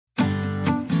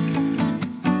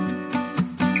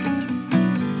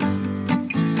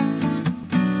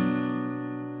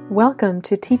Welcome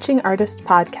to Teaching Artist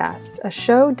Podcast, a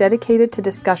show dedicated to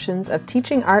discussions of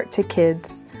teaching art to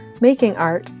kids, making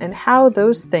art, and how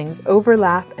those things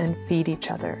overlap and feed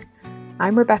each other.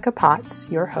 I'm Rebecca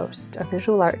Potts, your host, a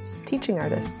visual arts teaching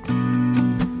artist.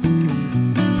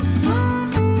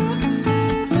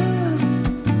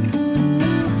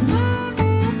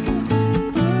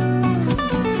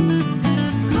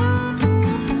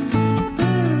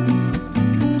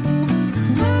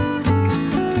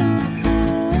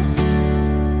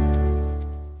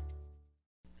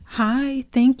 Hi,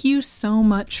 thank you so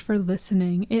much for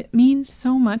listening. It means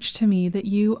so much to me that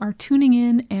you are tuning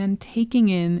in and taking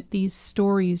in these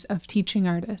stories of teaching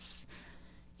artists.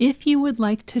 If you would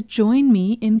like to join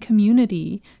me in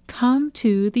community, come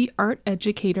to the Art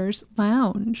Educators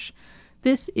Lounge.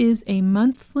 This is a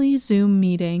monthly Zoom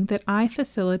meeting that I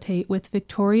facilitate with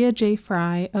Victoria J.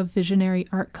 Fry of Visionary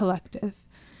Art Collective.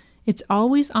 It's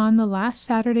always on the last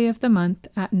Saturday of the month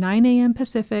at 9 a.m.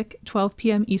 Pacific, 12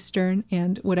 p.m. Eastern,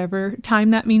 and whatever time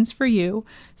that means for you.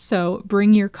 So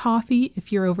bring your coffee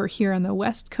if you're over here on the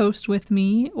West Coast with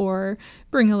me, or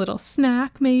bring a little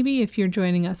snack maybe if you're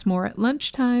joining us more at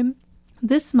lunchtime.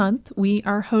 This month, we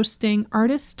are hosting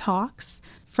artist talks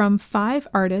from 5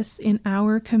 artists in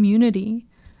our community.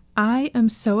 I am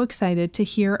so excited to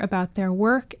hear about their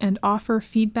work and offer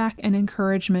feedback and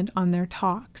encouragement on their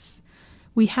talks.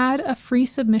 We had a free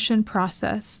submission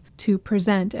process to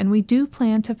present, and we do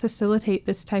plan to facilitate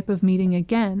this type of meeting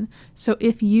again. So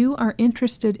if you are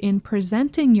interested in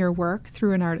presenting your work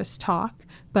through an artist talk,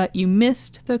 but you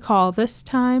missed the call this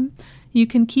time, you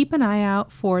can keep an eye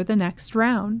out for the next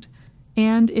round.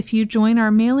 And if you join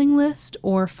our mailing list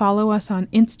or follow us on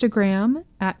Instagram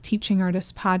at Teaching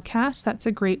Artist Podcast, that's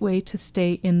a great way to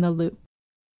stay in the loop.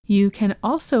 You can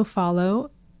also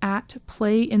follow at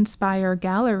Play Inspire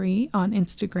Gallery on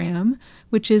Instagram,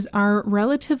 which is our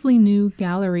relatively new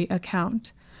gallery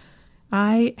account.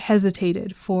 I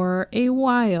hesitated for a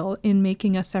while in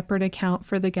making a separate account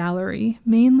for the gallery,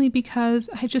 mainly because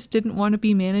I just didn't want to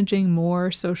be managing more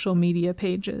social media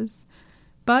pages.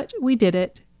 But we did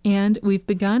it, and we've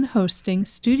begun hosting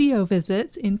studio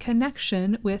visits in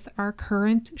connection with our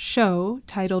current show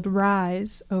titled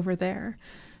Rise over there.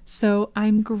 So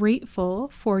I'm grateful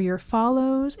for your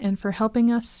follows and for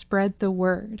helping us spread the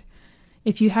word.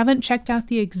 If you haven't checked out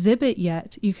the exhibit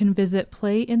yet, you can visit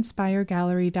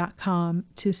playinspiregallery.com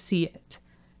to see it.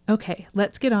 Okay,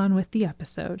 let's get on with the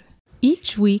episode.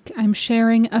 Each week, I'm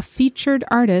sharing a featured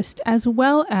artist as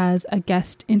well as a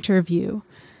guest interview.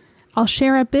 I'll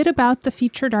share a bit about the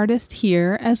featured artist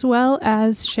here, as well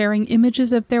as sharing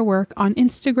images of their work on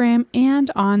Instagram and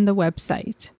on the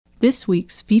website. This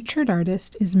week's featured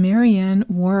artist is Marianne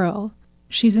Worrell.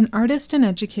 She's an artist and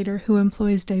educator who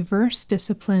employs diverse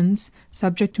disciplines,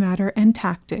 subject matter, and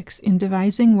tactics in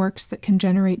devising works that can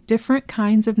generate different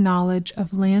kinds of knowledge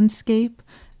of landscape,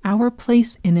 our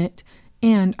place in it,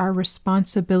 and our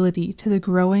responsibility to the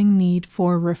growing need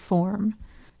for reform.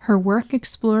 Her work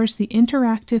explores the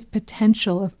interactive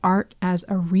potential of art as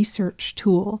a research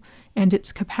tool and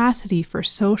its capacity for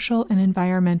social and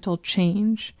environmental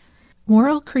change.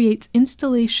 Worrell creates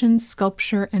installations,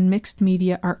 sculpture, and mixed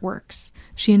media artworks.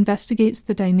 She investigates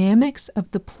the dynamics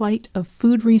of the plight of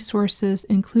food resources,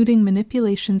 including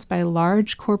manipulations by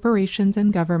large corporations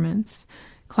and governments,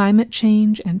 climate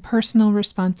change, and personal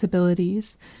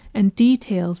responsibilities, and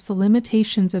details the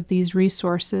limitations of these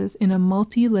resources in a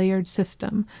multi-layered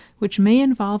system, which may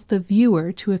involve the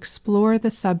viewer to explore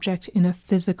the subject in a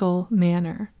physical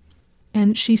manner.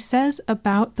 And she says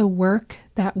about the work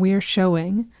that we're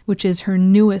showing, which is her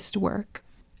newest work,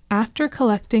 after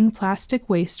collecting plastic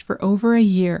waste for over a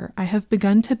year, I have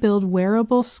begun to build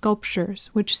wearable sculptures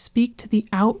which speak to the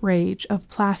outrage of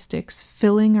plastics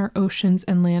filling our oceans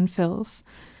and landfills.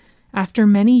 After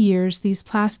many years, these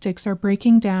plastics are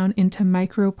breaking down into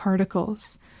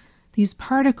microparticles. These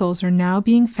particles are now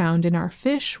being found in our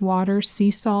fish, water,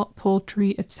 sea salt,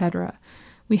 poultry, etc.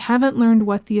 We haven't learned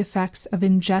what the effects of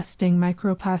ingesting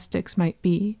microplastics might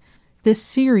be. This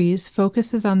series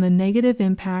focuses on the negative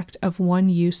impact of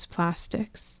one-use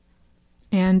plastics.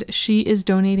 And she is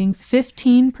donating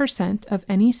 15% of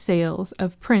any sales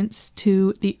of prints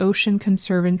to the Ocean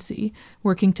Conservancy,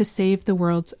 working to save the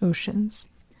world's oceans.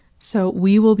 So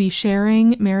we will be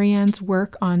sharing Marianne's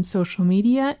work on social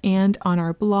media and on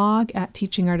our blog at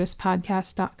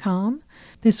teachingartistpodcast.com.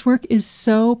 This work is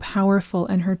so powerful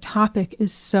and her topic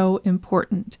is so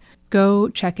important. Go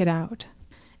check it out.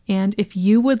 And if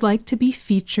you would like to be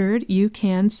featured, you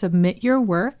can submit your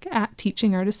work at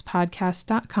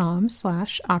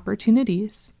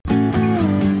teachingartistpodcast.com/opportunities.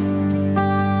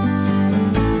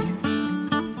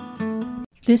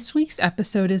 This week's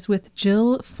episode is with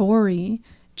Jill Forey.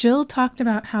 Jill talked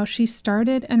about how she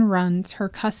started and runs her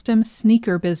custom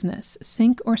sneaker business,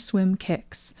 Sink or Swim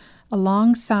Kicks,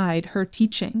 alongside her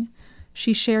teaching.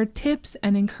 She shared tips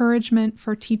and encouragement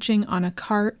for teaching on a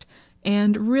cart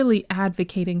and really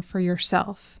advocating for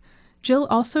yourself. Jill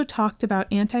also talked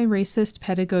about anti-racist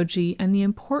pedagogy and the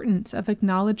importance of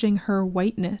acknowledging her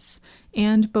whiteness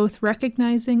and both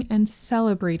recognizing and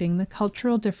celebrating the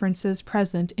cultural differences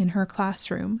present in her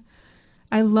classroom.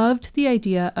 I loved the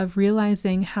idea of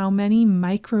realizing how many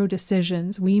micro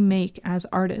decisions we make as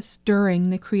artists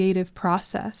during the creative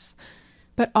process,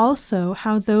 but also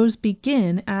how those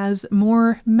begin as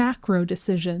more macro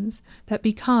decisions that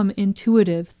become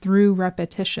intuitive through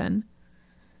repetition.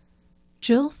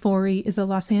 Jill Forey is a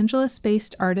Los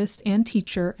Angeles-based artist and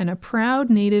teacher and a proud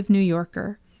native New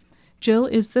Yorker. Jill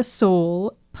is the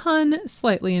sole, pun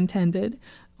slightly intended,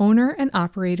 owner and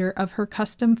operator of her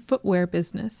custom footwear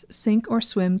business, Sink or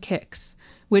Swim Kicks,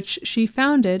 which she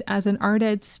founded as an art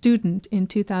ed student in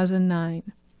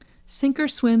 2009. Sink or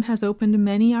Swim has opened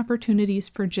many opportunities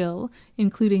for Jill,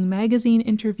 including magazine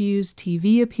interviews,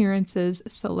 TV appearances,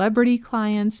 celebrity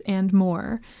clients, and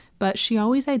more, but she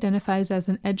always identifies as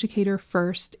an educator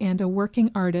first and a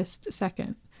working artist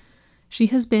second. She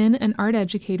has been an art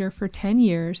educator for 10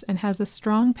 years and has a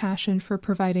strong passion for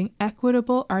providing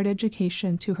equitable art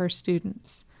education to her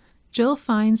students. Jill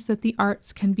finds that the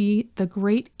arts can be the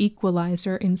great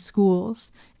equalizer in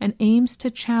schools and aims to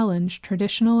challenge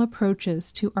traditional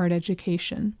approaches to art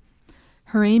education.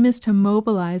 Her aim is to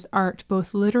mobilize art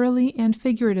both literally and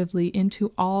figuratively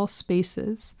into all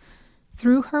spaces.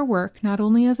 Through her work, not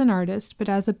only as an artist, but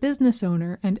as a business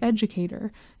owner and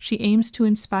educator, she aims to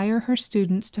inspire her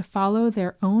students to follow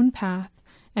their own path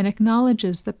and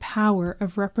acknowledges the power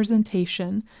of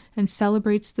representation and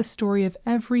celebrates the story of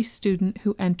every student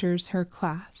who enters her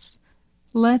class.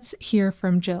 Let's hear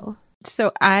from Jill.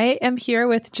 So I am here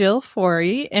with Jill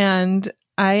Forey, and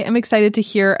I am excited to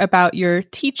hear about your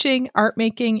teaching, art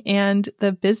making, and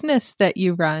the business that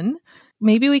you run.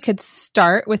 Maybe we could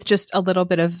start with just a little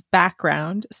bit of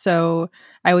background. So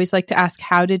I always like to ask,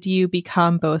 how did you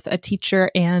become both a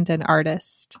teacher and an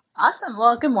artist? Awesome.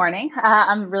 Well, good morning.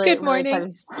 I'm really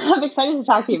excited. I'm excited to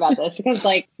talk to you about this because,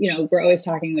 we're always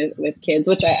talking with kids,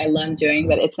 which I love doing,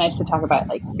 but it's nice to talk about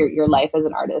your life as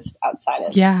an artist outside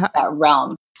of that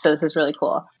realm. So this is really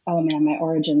cool. Oh man, my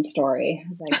origin story. I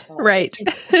was like, oh. Right.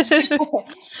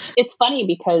 It's funny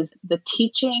because the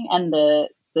teaching and the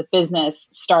business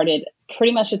started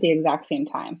pretty much at the exact same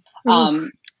time,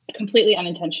 completely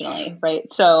unintentionally,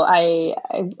 right? So I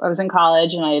was in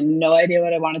college and I had no idea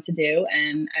what I wanted to do.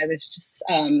 And I was just,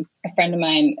 a friend of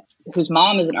mine whose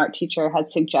mom is an art teacher had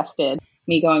suggested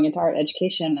me going into art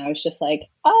education. And I was just like,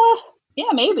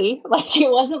 yeah, maybe.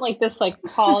 It wasn't this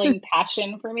calling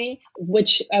passion for me,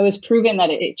 which I was proven that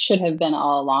it should have been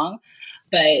all along.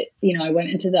 But, I went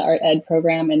into the art ed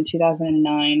program in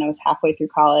 2009. I was halfway through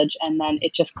college and then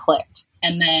it just clicked.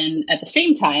 And then at the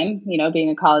same time, being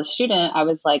a college student, I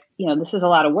was like, this is a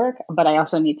lot of work, but I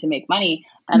also need to make money.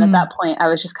 And at that point, I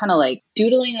was just kind of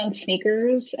doodling on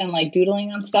sneakers and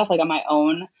doodling on stuff on my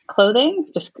own clothing,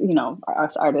 just,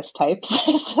 us artist types.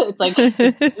 So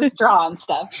it's just draw on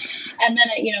stuff. And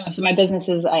then, so my business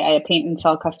is I paint and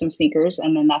sell custom sneakers.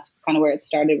 And then that's kind of where it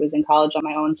started, was in college on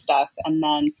my own stuff. And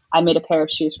then I made a pair of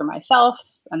shoes for myself.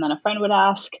 And then a friend would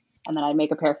ask, and then I'd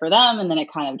make a pair for them. And then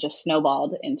it kind of just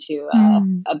snowballed into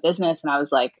a business. And I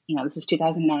was like, this is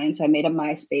 2009. So I made a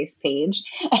MySpace page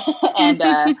and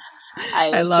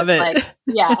I love it.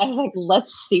 I was like,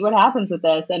 let's see what happens with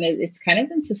this. And it's kind of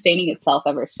been sustaining itself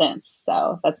ever since.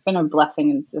 So that's been a blessing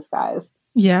in disguise.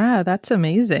 Yeah, that's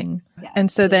amazing. Yeah,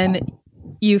 and so then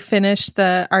you finished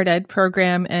the art ed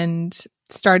program and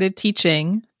started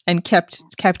teaching and kept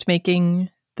making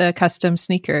the custom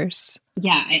sneakers.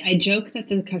 Yeah, I joke that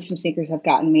the custom sneakers have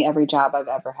gotten me every job I've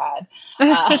ever had.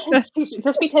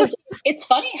 Just because it's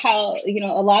funny how,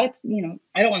 a lot of,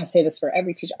 I don't want to say this for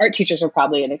every teacher. Art teachers are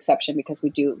probably an exception because we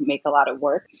do make a lot of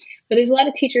work. But there's a lot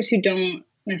of teachers who don't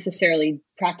necessarily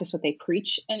practice what they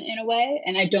preach in a way.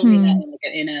 And I don't mean that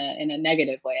in a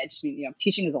negative way. I just mean,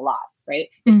 teaching is a lot, right?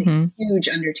 It's a huge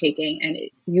undertaking and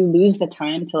you lose the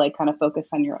time to kind of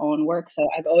focus on your own work. So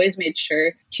I've always made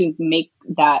sure to make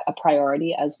that a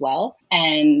priority as well.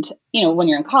 And, when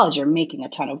you're in college, you're making a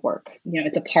ton of work.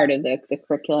 It's a part of the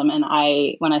curriculum. And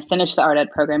when I finished the art ed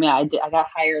program, I got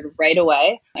hired right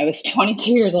away. I was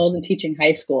 22 years old and teaching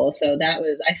high school. So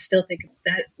I still think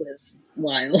that was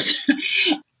wild.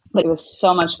 But it was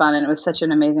so much fun and it was such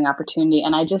an amazing opportunity.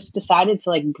 And I just decided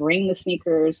to bring the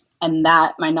sneakers and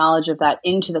my knowledge of that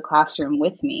into the classroom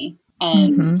with me.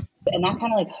 And And that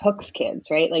kind of like hooks kids,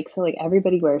 right? Like, so like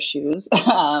everybody wears shoes.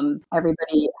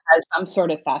 Everybody has some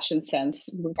sort of fashion sense,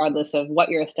 regardless of what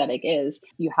your aesthetic is.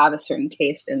 You have a certain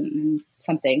taste in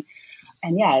something.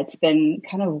 And yeah, it's been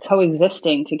kind of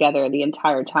coexisting together the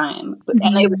entire time.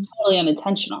 And it was totally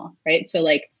unintentional, right? So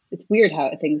like, it's weird how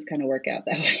things kind of work out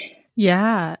that way.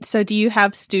 Yeah. So do you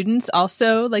have students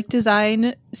also like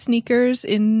design sneakers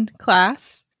in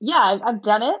class? Yeah, I've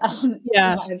done it.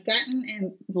 I've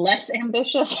gotten less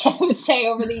ambitious, I would say,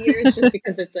 over the years, just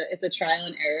because it's a trial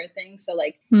and error thing. So,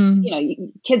 like,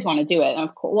 kids want to do it. And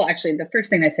of course, well, actually, the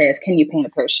first thing I say is, "Can you paint a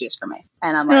pair of shoes for me?"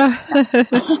 And I'm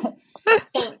like,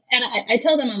 so, and I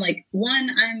tell them, I'm like,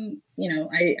 one,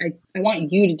 I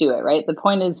want you to do it, right? The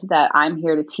point is that I'm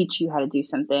here to teach you how to do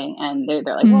something, and they're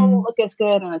like, well, look as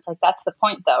good, and it's like that's the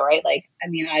point, though, right? Like, I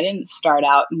mean, I didn't start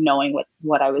out knowing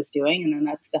what I was doing, and then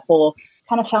that's the whole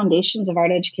kind of foundations of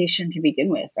art education to begin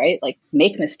with, right? Like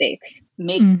make mistakes,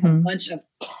 make a bunch of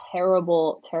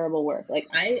terrible work. Like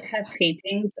I have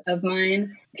paintings of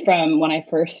mine from when I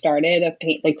first started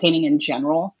painting in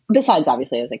general, besides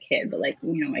obviously as a kid, but like,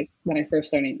 when I first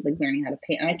started like learning how to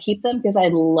paint, and I keep them because I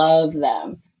love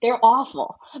them. They're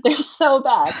awful. They're so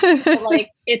bad. But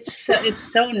like, it's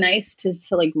so nice to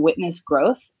like witness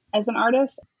growth as an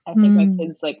artist. I think my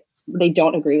kids like, they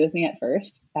don't agree with me at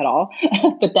first at all.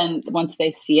 But then once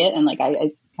they see it and like I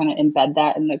kind of embed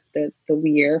that in the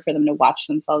year for them to watch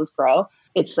themselves grow,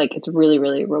 it's like, it's really,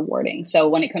 really rewarding. So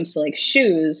when it comes to like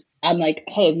shoes, I'm like,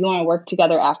 hey, if you want to work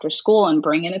together after school and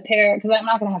bring in a pair, because I'm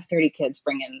not going to have 30 kids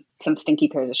bring in some stinky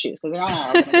pairs of shoes because they're not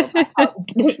all going to go out.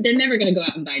 They're never going to go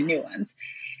out and buy new ones.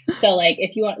 So like,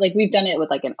 if you want, like we've done it with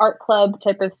like an art club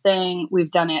type of thing. We've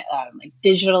done it like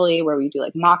digitally where we do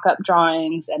like mock-up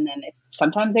drawings. And then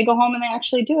sometimes they go home and they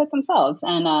actually do it themselves.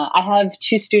 And I have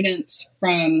two students they're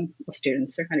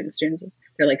not even students.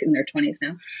 They're like in their 20s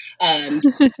now.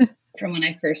 From when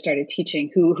I first started teaching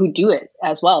who do it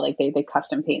as well. Like they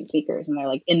custom paint sneakers and they're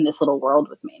like in this little world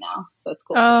with me now. So it's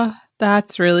cool. Oh,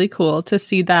 that's really cool to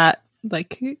see that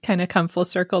like kind of come full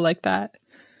circle like that.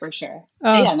 For sure.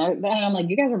 Oh. Yeah, and I'm like,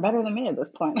 you guys are better than me at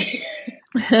this point.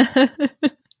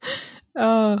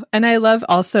 Oh, and I love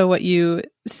also what you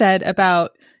said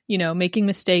about, making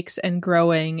mistakes and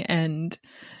growing and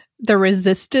the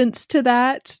resistance to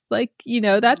that. Like,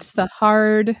 that's the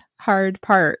hard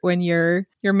part when you're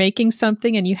making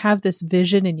something and you have this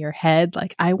vision in your head,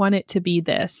 like, I want it to be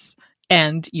this.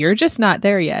 And you're just not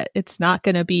there yet. It's not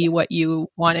going to be what you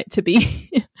want it to be.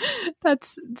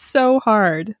 That's so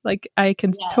hard. Like, I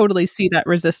can totally see that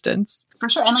resistance. For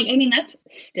sure. And like, I mean, that's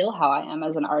still how I am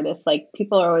as an artist. Like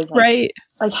people are always like, right.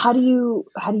 Like, how do you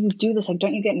do this? Like,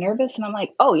 don't you get nervous? And I'm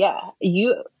like, oh yeah,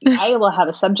 I will have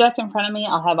a subject in front of me.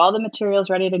 I'll have all the materials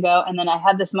ready to go. And then I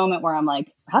have this moment where I'm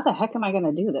like, how the heck am I going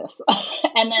to do this?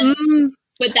 And then,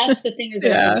 but that's the thing is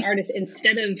as an artist,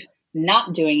 instead of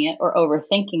not doing it or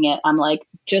overthinking it, I'm like,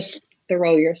 just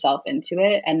throw yourself into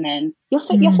it, and then you'll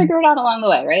figure it out along the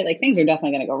way, right? Like things are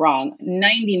definitely going to go wrong.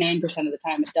 99% of the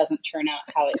time, it doesn't turn out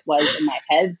how it was in my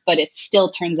head, but it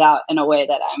still turns out in a way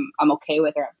that I'm okay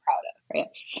with or I'm proud of, right?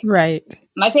 Right.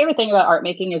 My favorite thing about art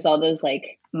making is all those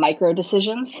like micro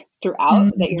decisions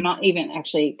throughout that you're not even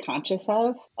actually conscious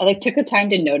of. I like took the time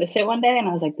to notice it one day, and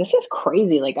I was like, this is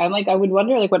crazy. Like I'm like, I would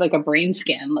wonder like what like a brain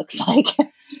scan looks like.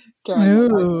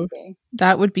 Ooh,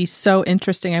 that would be so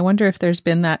interesting. I wonder if there's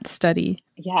been that study.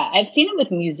 Yeah, I've seen it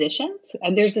with musicians.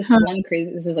 And there's this one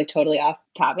crazy, this is like totally off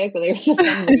topic, but there's this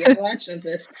one video I watched of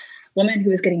this woman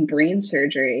who was getting brain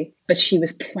surgery, but she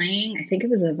was playing, I think it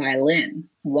was a violin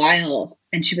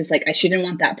and she was like, she didn't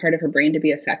want that part of her brain to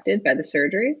be affected by the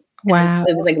surgery. Wow.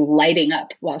 It was like lighting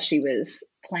up while she was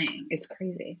playing. It's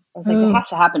crazy. I was like, it has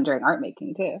to happen during art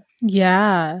making too.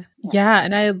 Yeah.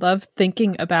 And I love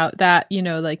thinking about that,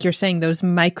 like you're saying, those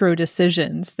micro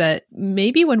decisions that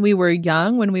maybe when we were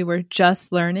young, when we were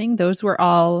just learning, those were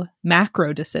all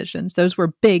macro decisions. Those were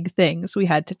big things we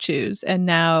had to choose. And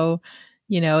now,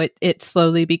 it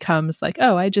slowly becomes like,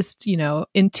 oh, I just,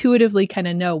 intuitively kind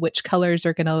of know which colors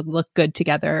are going to look good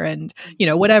together and,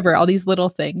 whatever, all these little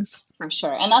things. For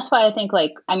sure. And that's why I think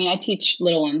I teach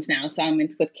little ones now. So I'm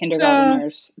with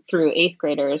kindergartners through 8th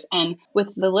graders. And with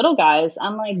the little guys,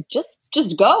 I'm like, just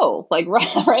go, like,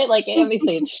 right. Like,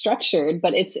 obviously it's structured,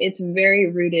 but it's very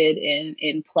rooted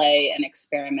in play and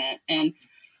experiment. And,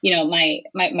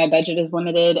 my budget is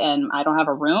limited and I don't have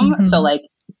a room. Mm-hmm. So like,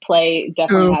 play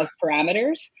definitely has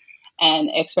parameters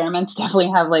and experiments definitely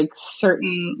have like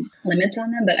certain limits on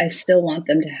them, but I still want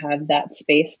them to have that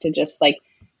space to just like,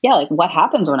 like what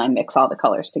happens when I mix all the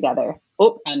colors together?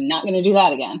 Oh, I'm not going to do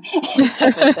that again.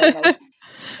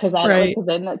 Right.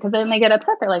 Because then they get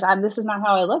upset. They're like, this is not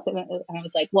how I look. And I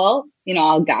was like, well,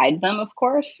 I'll guide them, of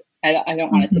course. I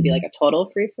don't want it to be like a total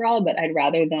free for all, but I'd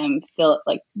rather them feel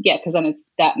like, yeah, because then it's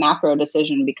that macro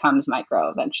decision becomes micro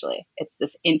eventually. It's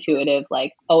this intuitive,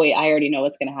 like, oh wait, I already know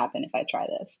what's going to happen if I try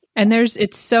this. And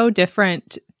it's so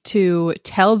different to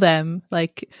tell them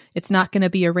like it's not going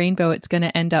to be a rainbow, it's going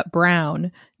to end up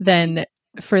brown, than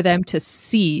for them to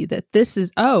see that this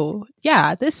is, oh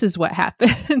yeah, this is what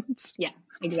happens. Yeah,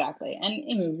 exactly.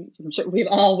 And I'm sure we've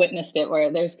all witnessed it,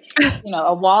 where there's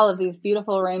a wall of these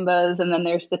beautiful rainbows, and then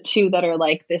there's the two that are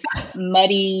like this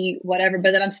muddy whatever,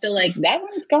 but then I'm still like, that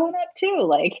one's going up too.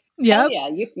 Like, yeah,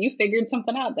 you figured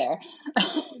something out there.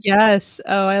 Yes.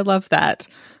 Oh, I love that.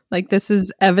 Like, this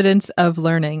is evidence of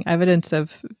learning, evidence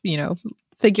of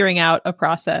figuring out a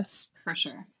process. For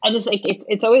sure. I just like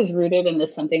it's always rooted in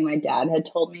this, something my dad had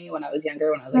told me when I was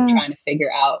younger, when I was like trying to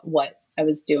figure out what I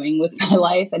was doing with my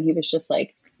life. And he was just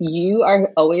like, you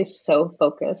are always so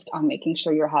focused on making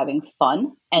sure you're having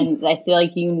fun. And I feel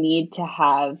like you need to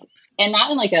have, and not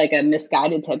in like a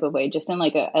misguided type of way, just in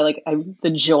like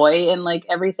the joy in like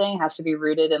everything has to be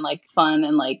rooted in like fun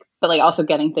and like, but like also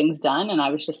getting things done. And I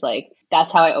was just like,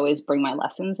 that's how I always bring my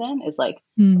lessons in, is like,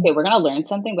 okay, we're going to learn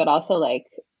something, but also like,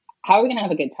 how are we going to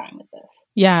have a good time with this?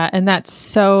 Yeah. And that's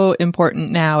so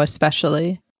important now,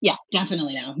 especially. Yeah,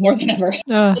 definitely now, more than ever.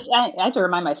 I have to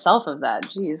remind myself of that.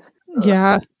 Jeez.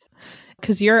 Yeah.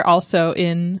 Because you're also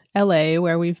in LA,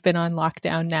 where we've been on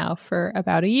lockdown now for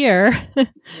about a year.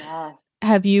 Yeah.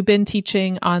 Have you been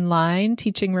teaching online,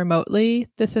 teaching remotely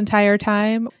this entire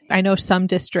time? I know some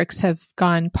districts have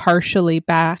gone partially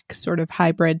back, sort of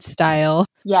hybrid style.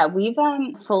 Yeah, we've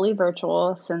fully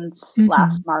virtual since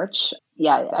last March.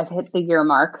 Yeah, I've hit the year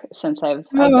mark since I've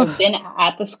been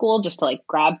at the school just to like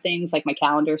grab things. Like my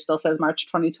calendar still says March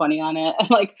 2020 on it.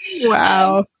 Like,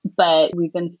 wow. But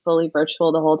we've been fully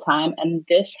virtual the whole time. And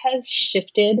this has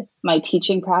shifted my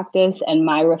teaching practice and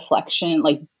my reflection,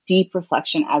 like deep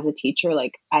reflection as a teacher,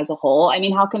 like as a whole. I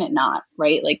mean, how can it not,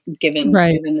 right? Like given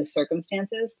the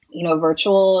circumstances,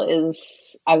 virtual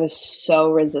is, I was so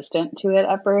resistant to it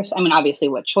at first. I mean, obviously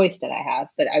what choice did I have?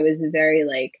 But I was very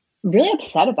like, really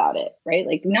upset about it, right?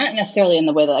 Like not necessarily in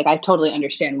the way that like, I totally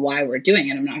understand why we're doing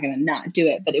it. I'm not going to not do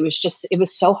it, but it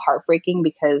was so heartbreaking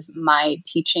because my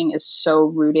teaching is so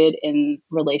rooted in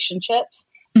relationships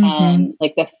and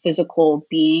like the physical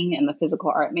being and the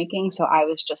physical art making. So I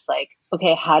was just like,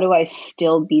 okay, how do I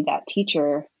still be that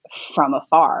teacher from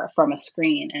afar, from a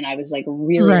screen? And I was like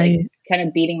really like, kind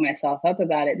of beating myself up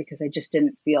about it because I just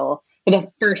didn't feel, for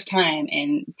the first time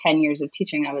in 10 years of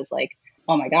teaching, I was like,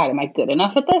 oh my God, am I good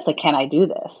enough at this? Like, can I do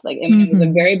this? Like, I mean, it was a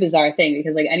very bizarre thing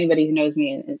because like anybody who knows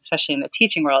me, especially in the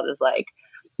teaching world, is like,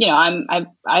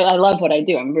 I love what I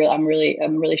do. I'm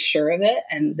really sure of it.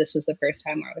 And this was the first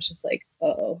time where I was just like,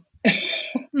 oh,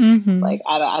 like,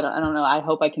 I don't know. I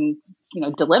hope I can,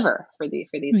 deliver for these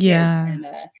kids. And,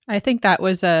 I think that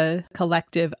was a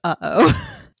collective,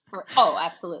 oh,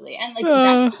 absolutely. And like,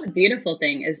 that's the beautiful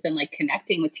thing has been like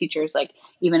connecting with teachers, like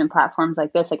even in platforms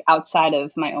like this, like outside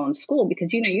of my own school,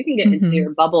 because, you can get into your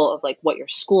bubble of like what your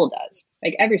school does.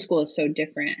 Like every school is so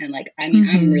different. And like, I mean,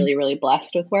 I'm really, really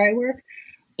blessed with where I work,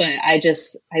 but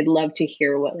I'd love to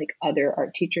hear what like other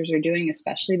art teachers are doing,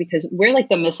 especially because we're like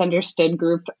the misunderstood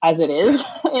group as it is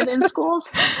in schools.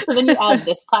 So then you add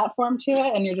this platform to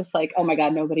it and you're just like, oh my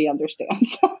God, nobody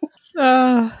understands.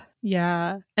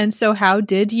 Yeah. And so how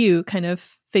did you kind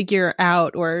of figure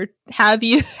out, or have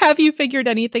you figured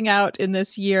anything out in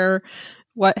this year?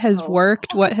 What has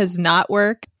worked? What has not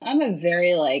worked? I'm a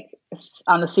very like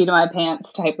on the seat of my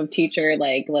pants type of teacher,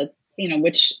 like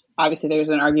which obviously there's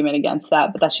an argument against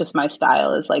that, but that's just my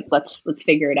style, is like, let's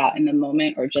figure it out in the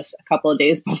moment or just a couple of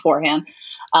days beforehand.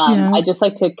 I just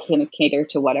like to kind of cater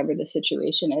to whatever the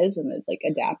situation is and then, like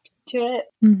adapt to it.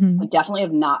 I definitely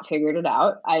have not figured it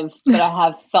out. But I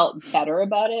have felt better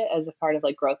about it as a part of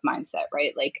like growth mindset,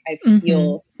 right? Like I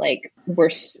feel like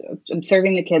I'm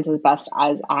serving the kids as best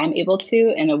as I'm able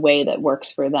to in a way that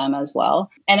works for them as well.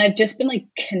 And I've just been like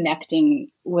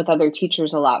connecting with other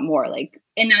teachers a lot more, like,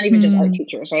 and not even just art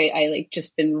teachers, right? I like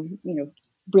just been,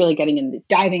 really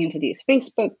diving into these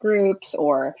Facebook groups,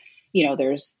 or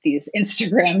there's these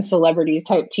Instagram celebrity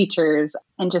type teachers,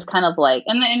 and just kind of like,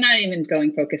 and not even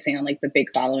focusing on like the big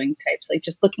following types, like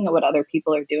just looking at what other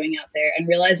people are doing out there and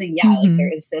realizing, like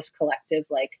there is this collective,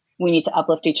 like we need to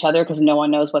uplift each other because no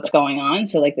one knows what's going on.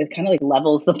 So like it kind of like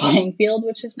levels the playing field,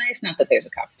 which is nice. Not that there's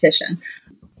a competition.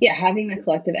 Yeah, having that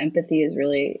collective empathy is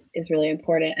really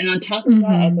important. And on top of that,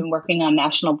 I've been working on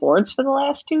national boards for the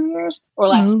last 2 years or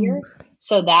last year.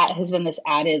 So that has been this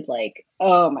added like,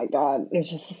 oh my God,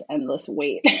 there's just this endless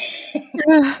weight.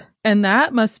 And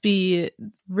that must be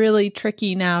really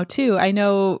tricky now too. I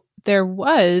know I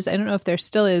don't know if there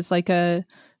still is like a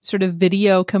sort of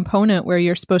video component where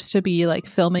you're supposed to be like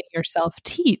filming yourself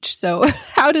teach. So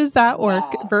how does that work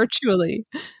virtually?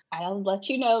 I'll let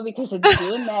you know because it's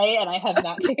due in May and I have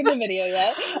not taken the video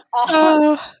yet.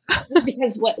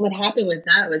 Because what happened with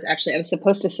that was actually I was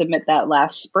supposed to submit that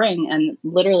last spring, and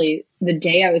literally the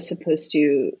day I was supposed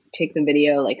to take the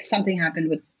video, like something happened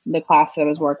with the class that I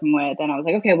was working with, and I was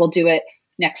like, okay, we'll do it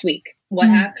next week. What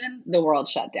happened? The world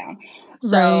shut down.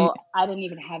 So I didn't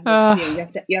even have this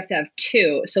video. You have to have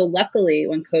two. So luckily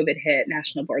when COVID hit,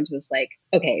 National Boards was like,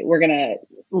 okay, we're going to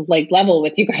like level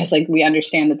with you guys. Like, we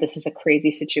understand that this is a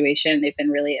crazy situation. They've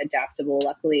been really adaptable,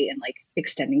 luckily, and like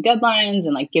extending deadlines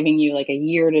and like giving you like a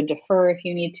year to defer if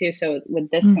you need to. So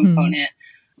with this component,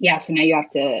 so now you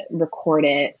have to record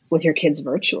it with your kids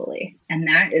virtually. And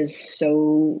that is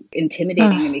so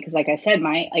intimidating to me because, like I said,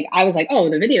 I was like, oh,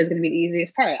 the video is going to be the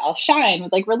easiest part. I'll shine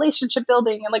with like relationship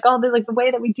building and like all the like the way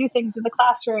that we do things in the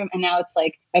classroom. And now it's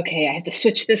like, okay, I have to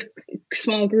switch this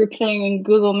small group thing and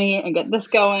Google Meet and get this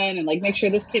going and like make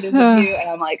sure this kid is with you. And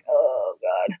I'm like, oh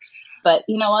God. But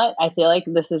you know what? I feel like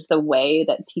this is the way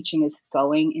that teaching is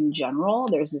going in general.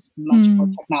 There's this much more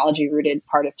technology rooted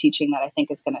part of teaching that I think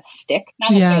is going to stick,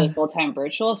 not necessarily full-time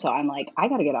virtual. So I'm like, I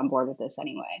got to get on board with this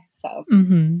anyway. So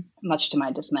much to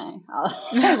my dismay,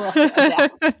 I will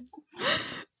adapt.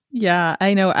 Yeah,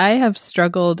 I know I have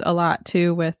struggled a lot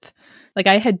too with, like,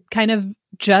 I had kind of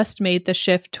just made the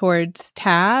shift towards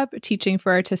TAB, teaching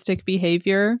for artistic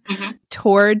behavior,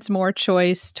 towards more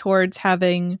choice, towards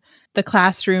having the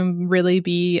classroom really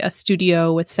be a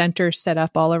studio with centers set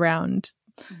up all around,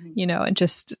 you know, and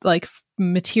just like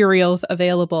materials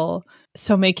available.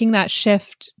 So making that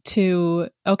shift to,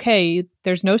 okay,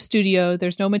 there's no studio,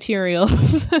 there's no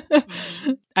materials.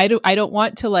 I don't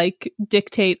want to like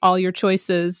dictate all your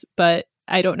choices, but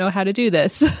I don't know how to do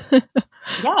this.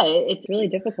 Yeah, it's really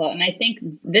difficult. And I think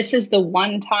this is the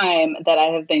one time that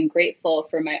I have been grateful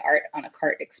for my art on a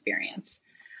cart experience.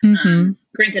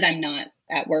 Granted, I'm not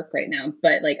at work right now,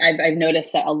 but like I've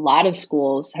noticed that a lot of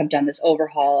schools have done this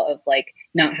overhaul of like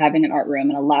not having an art room,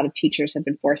 and a lot of teachers have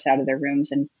been forced out of their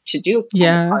rooms and to do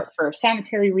art for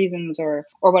sanitary reasons or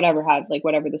whatever,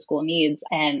 whatever the school needs.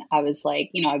 And I was like,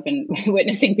 you know, I've been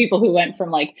witnessing people who went from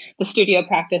like the studio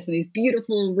practice in these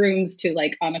beautiful rooms to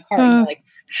like on a cart, and like,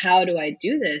 how do I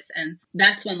do this? And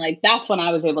that's when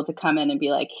I was able to come in and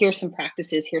be like, here's some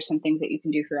practices, here's some things that you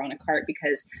can do for on a cart.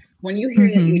 Because when you hear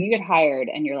that, when you get hired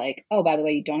and you're like, oh, by the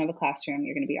way, you don't have a classroom,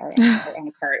 you're going to be art on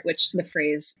a cart, which the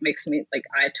phrase makes me like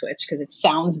eye twitch because it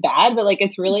sounds bad, but like,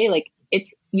 it's really like,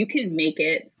 you can make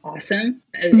it awesome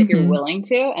if you're willing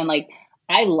to. And like,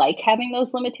 I like having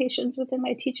those limitations within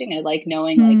my teaching. I like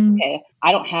knowing like, okay,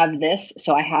 I don't have this,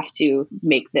 so I have to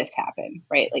make this happen,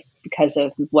 right? Like because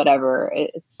of whatever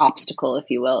obstacle, if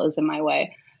you will, is in my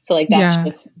way. So like, that's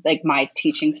just like my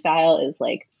teaching style is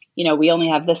like, you know, we only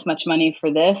have this much money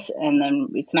for this, and then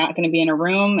it's not going to be in a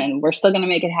room, and we're still going to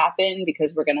make it happen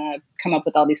because we're going to come up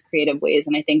with all these creative ways.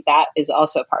 And I think that is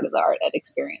also part of the art ed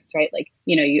experience, right? Like,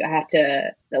 you know, you have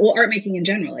to, art making in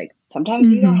general, like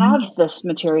sometimes you don't have this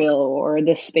material or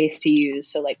this space to use.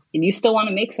 So like, and you still want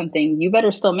to make something, you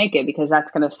better still make it because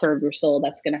that's going to serve your soul.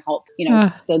 That's going to help, you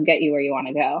know, still get you where you want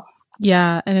to go.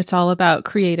 Yeah. And it's all about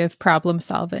creative problem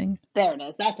solving. There it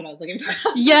is. That's what I was looking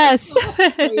for. Yes.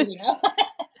 Crazy, huh?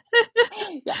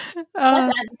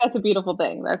 I think that's a beautiful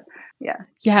thing.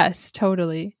 Yes,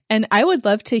 totally. And I would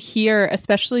love to hear,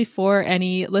 especially for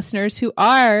any listeners who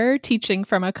are teaching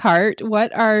from a cart,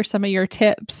 what are some of your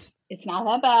tips? It's not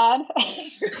that bad.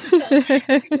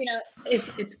 You know,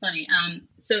 it's funny.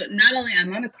 So not only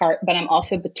I'm on a cart, but I'm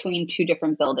also between two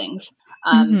different buildings.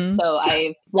 So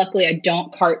luckily I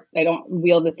don't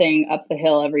wheel the thing up the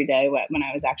hill every day. When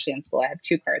I was actually in school, I have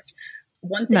two carts.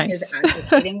 One thing is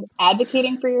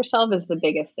advocating for yourself is the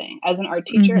biggest thing. As an art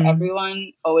teacher,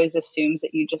 everyone always assumes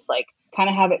that you just like kind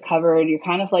of have it covered. You're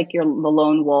kind of like the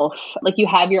lone wolf. Like you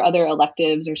have your other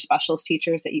electives or specials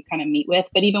teachers that you kind of meet with.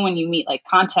 But even when you meet like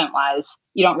content wise,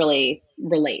 you don't really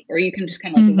relate, or you can just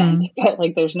kind of like vent, but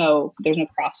like there's no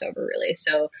crossover really.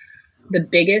 So the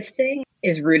biggest thing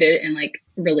is rooted in like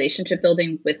relationship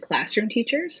building with classroom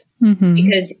teachers,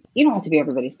 because you don't have to be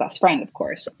everybody's best friend, of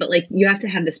course, but like you have to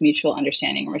have this mutual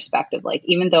understanding and respect of like,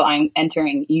 even though I'm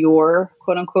entering your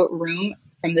quote unquote room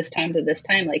from this time to this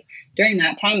time, like during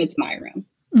that time, it's my room.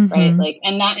 Right. Like,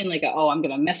 and not in like, I'm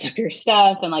going to mess up your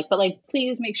stuff. And like, but like,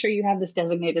 please make sure you have this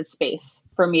designated space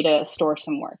for me to store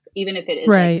some work, even if it is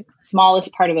like the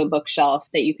smallest part of a bookshelf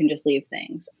that you can just leave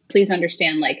things. please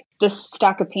understand, like, this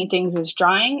stack of paintings is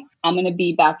drying. I'm going to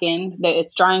be back in.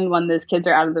 It's drying when those kids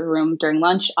are out of the room during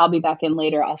lunch. I'll be back in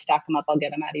later. I'll stack them up. I'll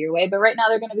get them out of your way. But right now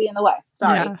they're going to be in the way.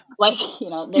 Sorry. Yeah. Like,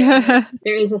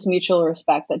 there is this mutual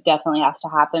respect that definitely has to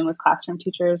happen with classroom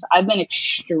teachers. I've been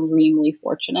extremely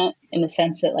fortunate in the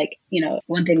sense that, like,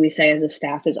 one thing we say as a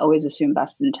staff is always assume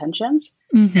best intentions,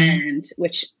 and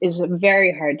which is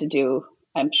very hard to do,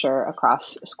 I'm sure,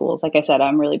 across schools. Like I said,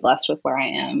 I'm really blessed with where I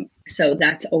am. So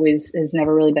that's always has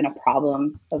never really been a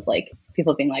problem of, like,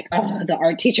 people being like, oh, the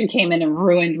art teacher came in and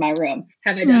ruined my room.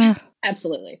 Have I done it?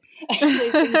 Absolutely.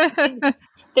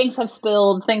 Things have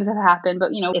spilled, things have happened,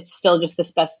 but it's still just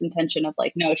this best intention of,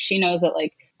 like, no, she knows that,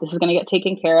 like, this is going to get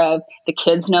taken care of. The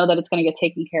kids know that it's going to get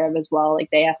taken care of as well. Like,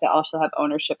 they have to also have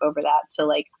ownership over that. So,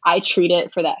 like, I treat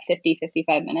it for that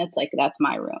 55 minutes, like, that's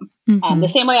my room. The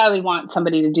same way I would want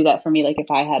somebody to do that for me. Like,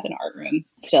 if I had an art room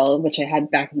still, which I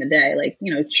had back in the day, like,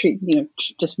 treat,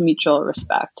 just mutual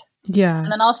respect. Yeah.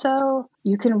 And then also,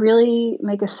 you can really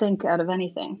make a sink out of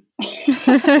anything.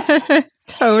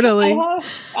 Totally.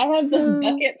 I have this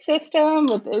bucket system.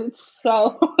 It's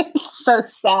so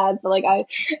sad, but, like,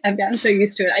 I've gotten so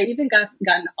used to it. I even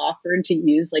gotten offered to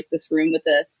use, like, this room with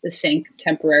the sink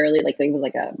temporarily, like it was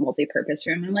like a multi-purpose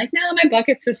room. I'm like, no, my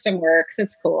bucket system works.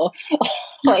 It's cool.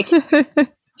 Like,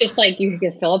 just like you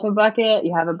could fill up a bucket.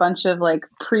 You have a bunch of, like,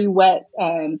 pre-wet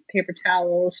paper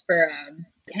towels for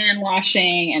hand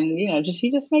washing, and you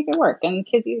just make it work. And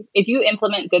kids, if you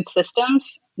implement good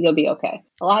systems, you'll be okay.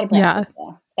 A lot of practice,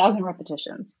 1,000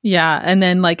 repetitions. Yeah, and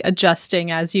then, like, adjusting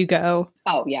as you go.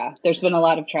 Oh yeah, there's been a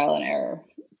lot of trial and error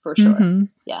for sure.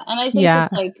 Yeah, and I think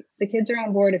it's like the kids are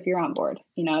on board if you're on board.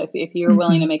 If you're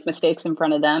willing to make mistakes in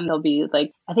front of them, they'll be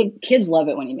like, I think kids love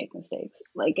it when you make mistakes.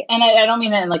 Like, and I don't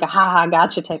mean that in, like, a ha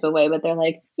gotcha type of way, but they're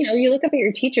like, you look up at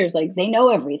your teachers, like, they know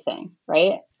everything,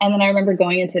 right? And then I remember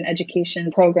going into an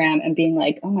education program and being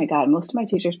like, oh my God, most of my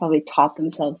teachers probably taught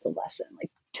themselves the lesson, like,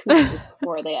 2 years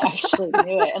before they actually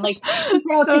knew it. And, like,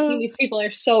 we're all thinking these people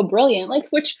are so brilliant, like,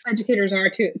 which educators are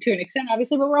to an extent,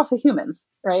 obviously, but we're also humans,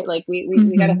 right? Like,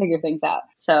 we got to figure things out.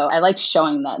 So I like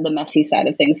showing the messy side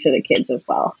of things to the kids as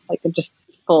well. Like, just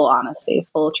full honesty,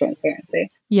 full transparency.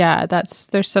 Yeah,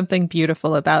 there's something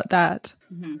beautiful about that.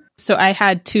 So I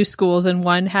had 2 schools, and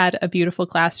one had a beautiful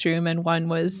classroom and one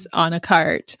was on a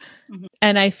cart.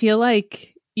 And I feel like,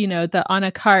 the on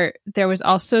a cart, there was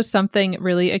also something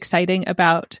really exciting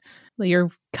about,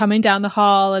 you're coming down the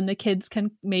hall and the kids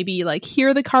can maybe, like,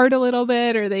 hear the cart a little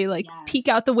bit, or they, like, peek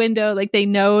out the window, like, they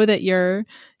know that you're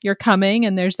coming,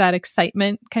 and there's that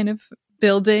excitement kind of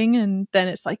building, and then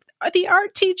it's like, are the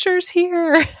art teachers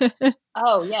here?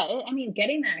 Oh yeah, I mean,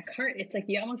 getting that cart, it's like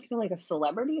you almost feel like a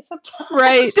celebrity sometimes.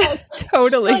 Right. Like,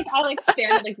 totally. Like, I, like,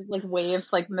 stand, like wave,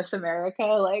 like, Miss America,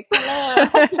 like, hello.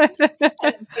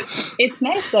 It's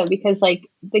nice though, because, like,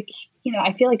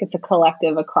 I feel like it's a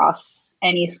collective across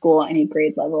any school, any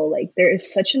grade level. Like, there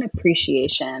is such an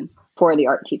appreciation for the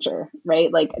art teacher,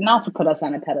 right? Like, not to put us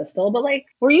on a pedestal, but, like,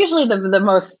 we're usually the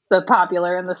most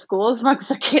popular in the schools amongst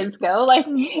the kids go, like,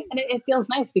 and it feels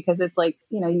nice because it's like,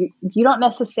 you don't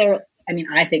necessarily, I mean,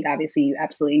 I think obviously you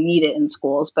absolutely need it in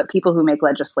schools, but people who make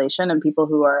legislation and people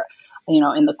who are,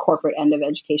 in the corporate end of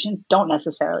education don't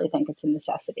necessarily think it's a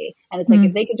necessity. And it's like,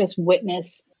 if they could just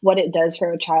witness what it does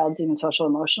for a child's even social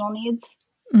emotional needs,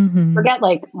 forget,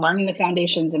 like, learning the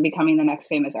foundations and becoming the next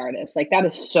famous artist. Like, that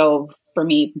is so, for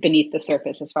me, beneath the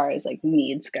surface as far as, like,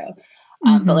 needs go.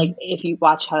 But, like, if you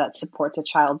watch how that supports a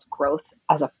child's growth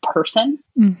as a person,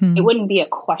 it wouldn't be a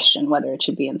question whether it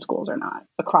should be in schools or not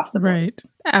across the board. Right.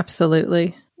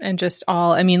 Absolutely. And just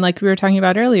I mean, like we were talking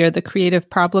about earlier, the creative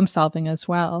problem solving as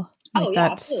well. Like,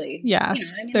 absolutely. Yeah.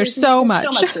 There's so much.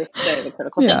 So much the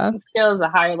critical thinking skills, the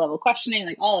higher level questioning,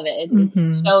 like, all of it.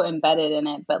 It's so embedded in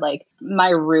it. But, like, my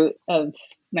root of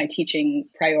my teaching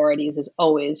priorities is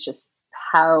always just,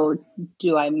 how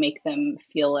do I make them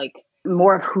feel like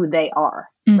more of who they are,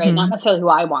 right? Not necessarily who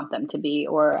I want them to be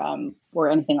or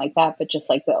anything like that, but just,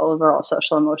 like, the overall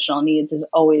social emotional needs is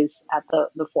always at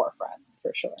the forefront,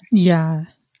 for sure. Yeah,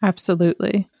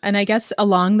 absolutely. And I guess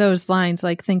along those lines,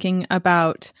 like, thinking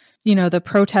about, the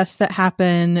protests that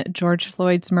happen, George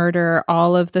Floyd's murder,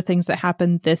 all of the things that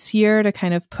happened this year to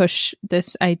kind of push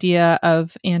this idea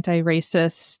of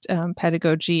anti-racist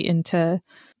pedagogy into,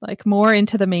 like, more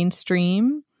into the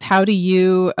mainstream. How do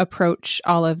you approach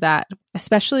all of that,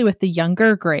 especially with the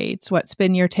younger grades? What's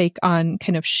been your take on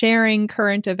kind of sharing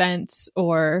current events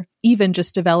or even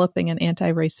just developing an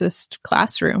anti-racist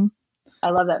classroom? I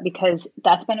love that, because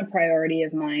that's been a priority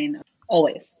of mine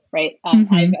always, right?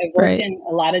 I've worked in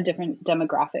a lot of different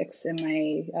demographics in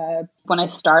my, when I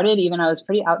started, even I was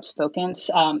pretty outspoken.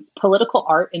 Political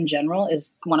art in general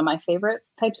is one of my favorite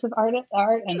types of art,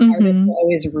 and artists are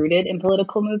always rooted in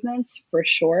political movements for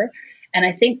sure. And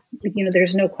I think,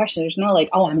 there's no question. There's no like,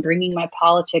 oh, I'm bringing my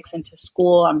politics into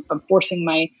school. I'm forcing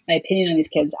my opinion on these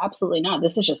kids. Absolutely not.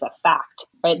 This is just a fact,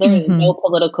 right? There is no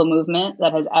political movement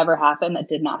that has ever happened that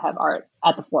did not have art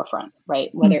at the forefront, right?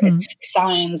 Whether it's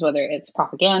signs, whether it's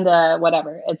propaganda,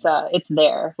 whatever, it's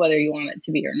there, whether you want it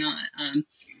to be or not. And,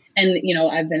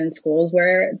 I've been in schools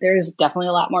where there's definitely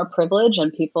a lot more privilege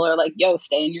and people are like, yo,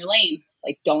 stay in your lane.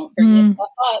 Like, don't bring this stuff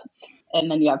up. And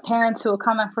then you have parents who will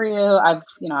come up for you. I've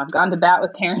gone to bat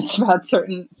with parents about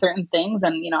certain things,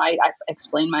 and I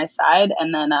explain my side.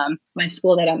 And then my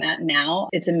school that I'm at now,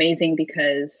 it's amazing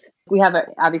because we have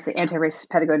obviously anti-racist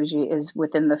pedagogy is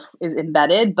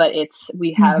embedded, but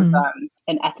we have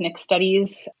an ethnic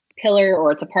studies pillar,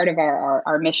 or it's a part of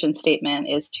our mission statement,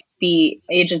 is to be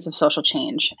agents of social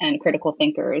change and critical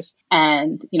thinkers.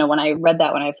 And, when I read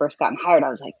that when I first got hired, I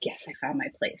was like, yes, I found my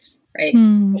place, right?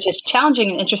 Which is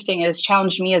challenging and interesting. It has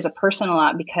challenged me as a person a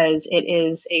lot because it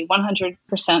is a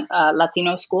 100%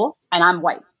 Latino school and I'm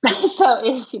white. So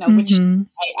it's, which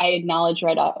I acknowledge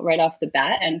right off the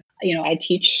bat. And, I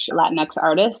teach Latinx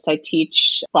artists, I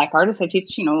teach Black artists, I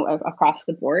teach, across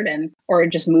the board or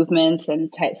just movements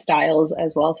and styles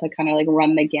as well. So I kind of like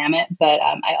run the gamut. But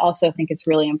I also think it's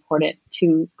really important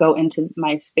to go into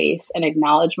my space and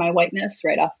acknowledge my whiteness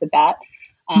right off the bat.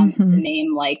 To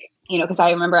name because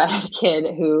I remember I had a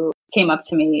kid who came up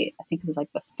to me, I think it was like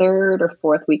the third or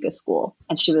fourth week of school.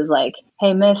 And she was like,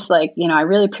 hey, miss, I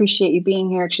really appreciate you being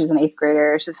here. She was an 8th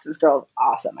grader. This girl's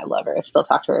awesome. I love her. I still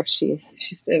talk to her. It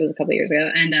was a couple of years ago.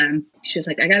 And she was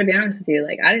like, I got to be honest with you.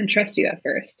 I didn't trust you at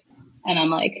first. And I'm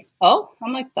like,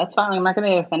 that's fine. I'm not going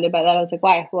to get offended by that. I was like,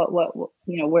 why?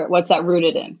 What's that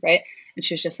rooted in? Right. And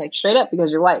she was just like, straight up,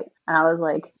 because you're white. And I was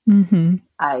like,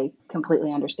 I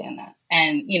completely understand that.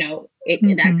 And,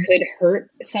 that could hurt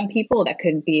some people. That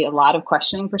could be a lot of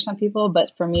questioning for some people.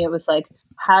 But for me, it was like,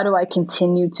 how do I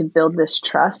continue to build this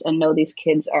trust and know these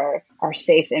kids are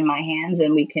safe in my hands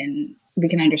and we can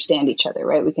understand each other,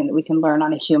 right? We can learn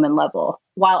on a human level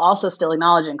while also still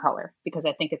acknowledging color, because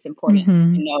I think it's important to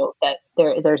know that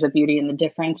there's a beauty in the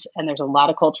difference and there's a lot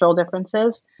of cultural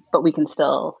differences, but we can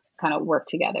still kind of work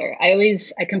together.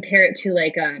 I compare it to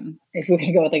if we're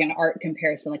going to go with an art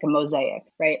comparison, like a mosaic,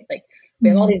 right? We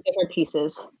have all these different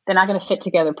pieces. They're not going to fit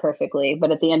together perfectly,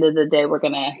 but at the end of the day, we're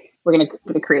going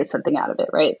to create something out of it,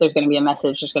 right? There's going to be a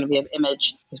message. There's going to be an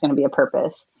image. There's going to be a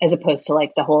purpose, as opposed to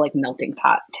the whole melting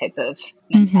pot type of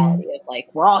mentality of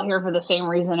we're all here for the same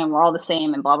reason and we're all the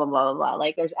same and blah, blah, blah, blah,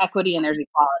 blah. There's equity and there's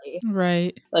equality.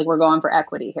 Right. We're going for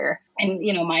equity here. And,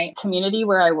 my community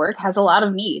where I work has a lot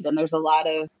of need. And there's a lot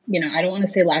of, I don't want to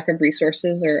say lack of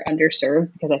resources or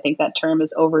underserved, because I think that term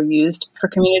is overused for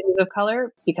communities of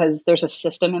color because there's a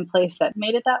system in place that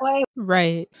made it that way.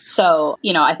 Right. So,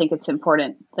 I think it's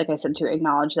important, like I said, to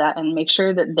acknowledge that and make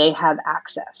sure that they have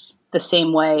access the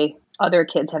same way other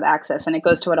kids have access. And it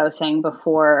goes to what I was saying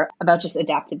before about just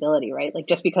adaptability, right?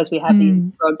 Just because we have these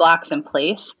roadblocks in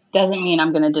place doesn't mean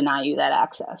I'm going to deny you that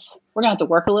access. We're going to have to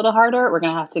work a little harder. We're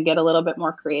going to have to get a little bit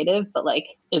more creative. But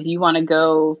if you want to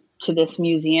go to this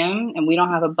museum and we don't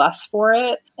have a bus for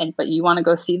it, but you want to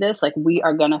go see this, we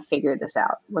are going to figure this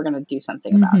out. We're going to do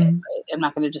something about it. Right? I'm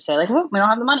not going to just say oh, we don't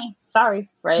have the money. Sorry.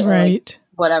 Right. Right.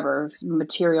 Whatever,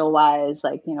 material wise,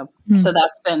 so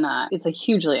that's been, it's a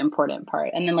hugely important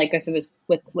part. And then, like I said,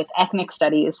 with ethnic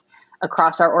studies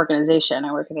across our organization,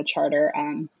 I work at a charter,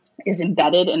 is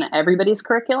embedded in everybody's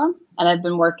curriculum. And I've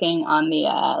been working on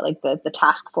the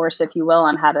task force, if you will,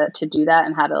 on how to do that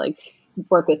and how to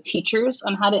work with teachers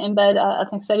on how to embed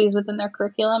ethnic studies within their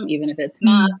curriculum, even if it's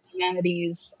math,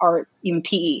 humanities, art, even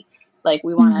PE.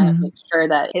 We want to make sure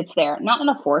that it's there, not in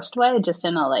a forced way, just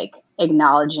in a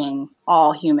acknowledging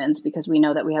all humans, because we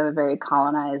know that we have a very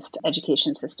colonized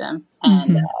education system,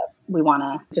 and we want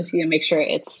to just make sure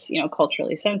it's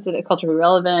culturally sensitive, culturally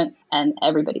relevant, and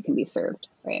everybody can be served,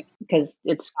 right? Because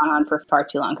it's gone on for far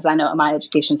too long. Because I know my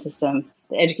education system,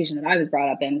 the education that I was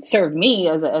brought up in, served me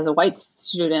as a white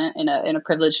student in a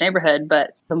privileged neighborhood.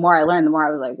 But the more I learned, the more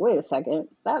I was like, wait a second,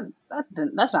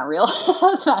 that's not real.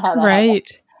 That's not how that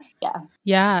happened. Yeah.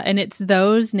 Yeah. And it's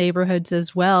those neighborhoods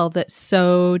as well that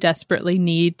so desperately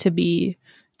need to be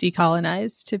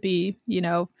decolonized, to be,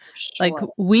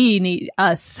 we need,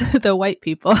 us, the white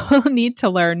people, need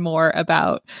to learn more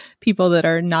about people that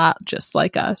are not just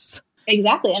like us.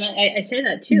 Exactly. And I say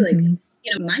that too,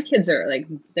 My kids are like,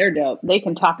 they're dope. They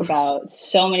can talk about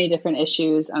so many different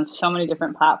issues on so many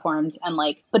different platforms. And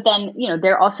like, but then,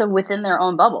 they're also within their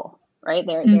own bubble, right?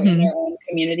 They're in their own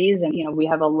communities. And, we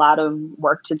have a lot of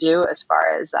work to do as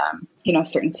far as,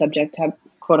 certain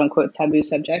quote unquote taboo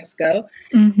subjects go.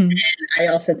 And I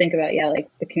also think about, like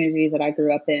the communities that I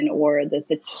grew up in or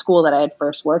the school that I had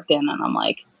first worked in. And I'm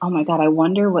like, oh my God, I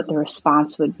wonder what the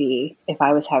response would be if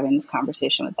I was having this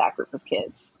conversation with that group of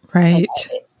kids. Right.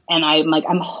 And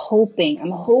I'm hoping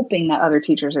that other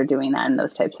teachers are doing that in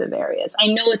those types of areas. I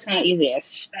know it's not easy,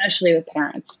 especially with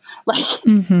parents. Like,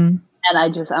 and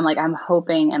I'm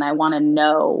hoping, and I want to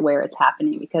know where it's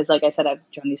happening because, like I said, I've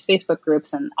joined these Facebook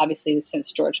groups, and obviously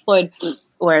since George Floyd,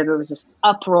 where there was this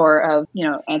uproar of,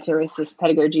 anti-racist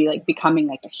pedagogy, like becoming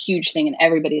like a huge thing in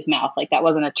everybody's mouth. Like that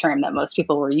wasn't a term that most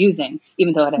people were using,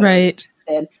 even though it had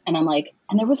existed. And I'm like,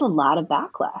 and there was a lot of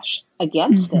backlash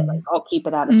against it. Like, I'll keep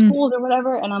it out of schools or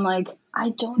whatever. And I'm like, I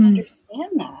don't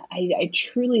understand that. I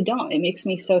truly don't. It makes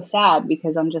me so sad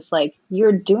because I'm just like,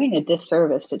 you're doing a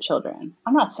disservice to children.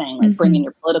 I'm not saying like bring in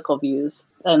your political views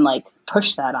and like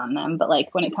push that on them. But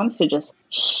like when it comes to just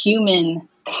human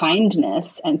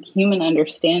kindness and human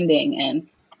understanding and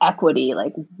equity,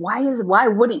 like why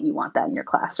wouldn't you want that in your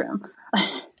classroom?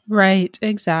 Right,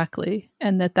 exactly.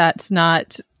 And that's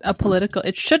not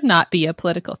it should not be a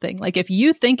political thing. Like if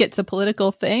you think it's a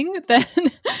political thing, then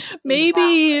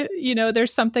maybe,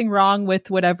 there's something wrong with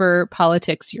whatever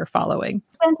politics you're following.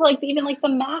 And like even like the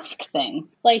mask thing.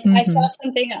 Like I saw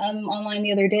something online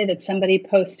the other day that somebody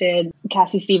posted.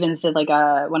 Cassie Stevens did like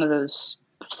one of those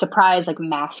surprise like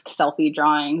mask selfie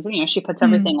drawings, and she puts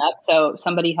everything up, so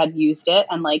somebody had used it,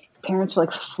 and like parents were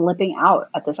like flipping out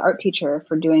at this art teacher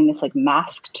for doing this like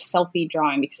masked selfie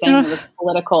drawing because saying it was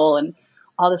political and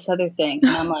all this other thing.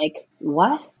 And I'm like,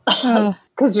 what?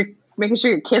 Because you're making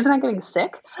sure your kid's not getting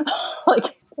sick. Like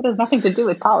it has nothing to do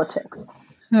with politics.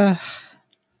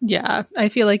 Yeah, I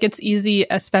feel like it's easy,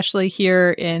 especially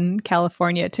here in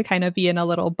California, to kind of be in a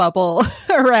little bubble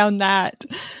around that.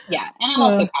 Yeah, and I'm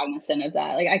also cognizant of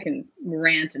that. Like I can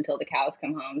rant until the cows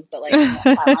come home, but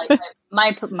like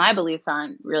my beliefs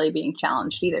aren't really being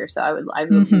challenged either. So I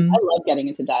love getting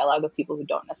into dialogue with people who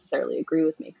don't necessarily agree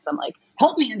with me because I'm like,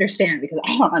 help me understand because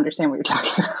I don't understand what you're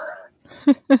talking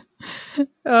about.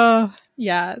 Oh,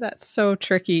 yeah, that's so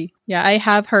tricky. Yeah, I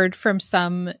have heard from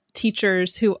some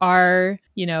teachers who are,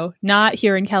 not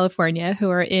here in California, who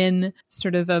are in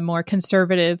sort of a more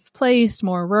conservative place,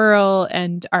 more rural,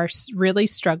 and are really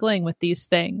struggling with these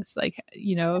things. Like,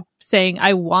 saying,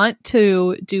 I want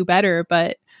to do better,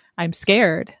 but I'm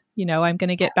scared. I'm going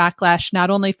to get backlash not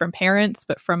only from parents,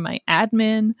 but from my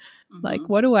admin. Like,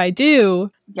 what do I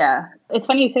do? Yeah, it's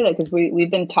funny you say that because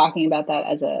we've been talking about that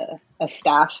as a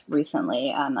staff recently,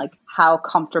 and like how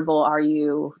comfortable are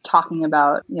you talking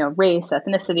about race,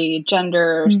 ethnicity,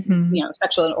 gender,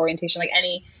 sexual orientation, like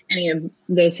any of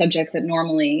those subjects that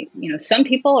normally some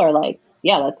people are like,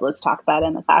 yeah, let's talk about it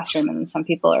in the classroom, and then some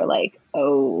people are like,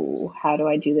 oh, how do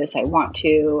I do this? I want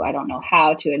to, I don't know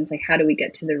how to, and it's like, how do we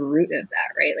get to the root of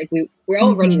that, right? Like we're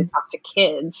all ready to talk to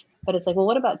kids, but it's like, well,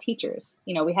 what about teachers?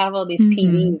 We have all these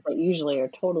PDs that usually are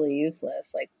totally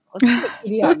useless. Like, let's put a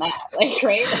PD on that, like,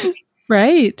 right? Like,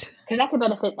 right. Because that could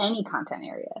benefit any content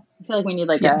area. I feel like we need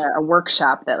like a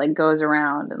workshop that like goes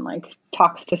around and like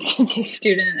talks to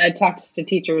talks to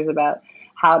teachers about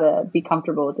how to be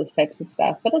comfortable with this types of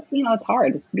stuff. But it's, it's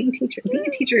hard. Being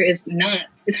a teacher is not,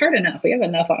 it's hard enough. We have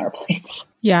enough on our plates.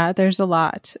 Yeah, there's a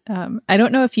lot. I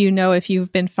don't know if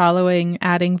you've been following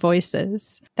Adding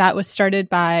Voices. That was started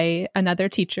by another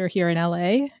teacher here in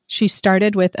LA. She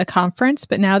started with a conference,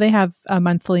 but now they have a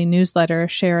monthly newsletter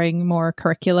sharing more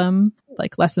curriculum,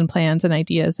 like lesson plans and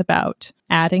ideas about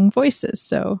adding voices.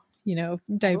 So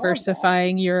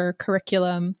diversifying your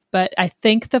curriculum. But I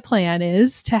think the plan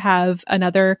is to have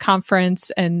another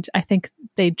conference. And I think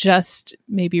they just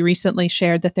maybe recently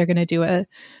shared that they're going to do a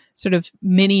sort of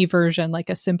mini version, like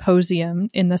a symposium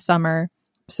in the summer.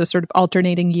 So sort of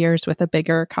alternating years with a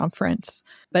bigger conference,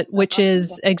 but which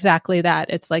is exactly that.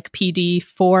 It's like PD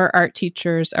for art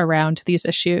teachers around these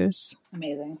issues.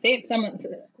 Amazing. See,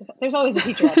 there's always a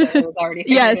teacher out there who's already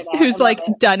yes, who's like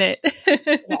done it.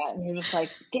 Yeah, and you're just like,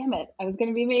 damn it, I was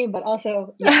going to be me, but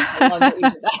also, yeah, I love that you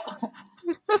did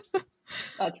that.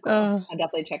 That's cool. I'll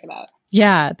definitely check it out.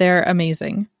 Yeah, they're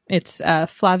amazing. It's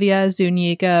Flavia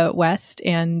Zuniga West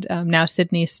and now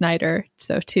Sydney Snyder.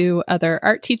 So 2 other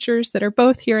art teachers that are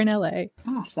both here in LA.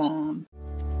 Awesome.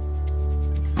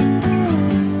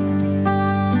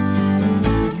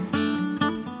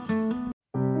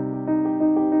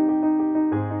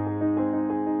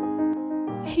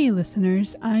 Hey Okay,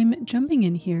 listeners, I'm jumping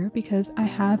in here because I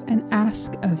have an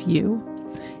ask of you.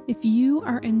 If you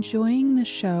are enjoying the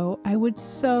show, I would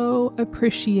so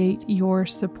appreciate your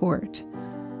support.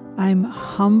 I'm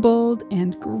humbled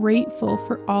and grateful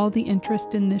for all the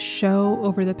interest in this show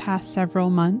over the past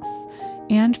several months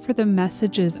and for the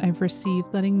messages I've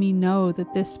received letting me know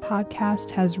that this podcast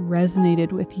has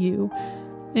resonated with you.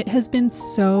 It has been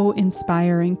so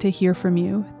inspiring to hear from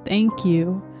you. Thank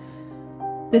you.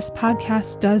 This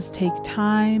podcast does take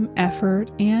time,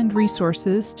 effort, and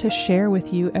resources to share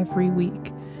with you every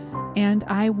week. And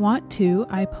I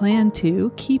plan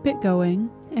to keep it going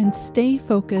and stay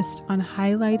focused on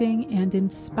highlighting and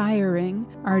inspiring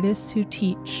artists who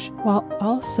teach, while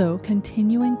also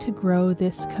continuing to grow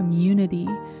this community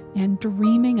and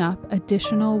dreaming up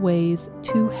additional ways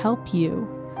to help you.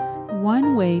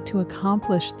 One way to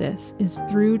accomplish this is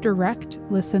through direct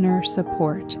listener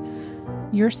support.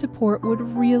 Your support would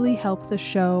really help the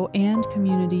show and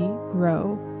community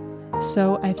grow.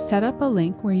 So I've set up a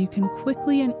link where you can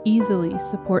quickly and easily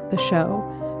support the show.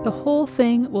 The whole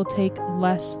thing will take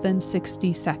less than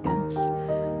 60 seconds.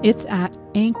 It's at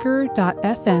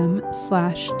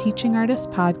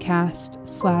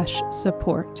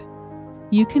anchor.fm/teachingartistpodcast/support.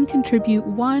 You can contribute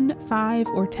 $1, $5,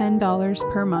 or $10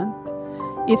 per month.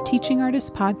 If Teaching Artists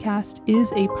Podcast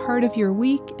is a part of your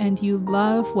week and you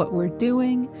love what we're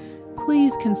doing,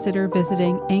 please consider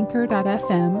visiting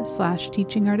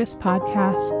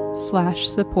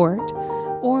anchor.fm/teachingartistpodcast/support.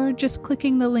 or just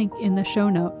clicking the link in the show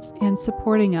notes and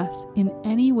supporting us in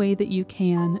any way that you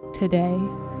can today.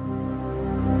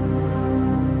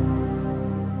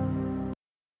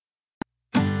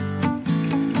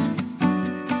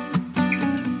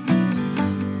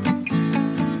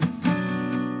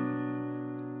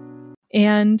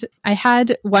 And I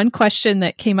had one question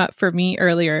that came up for me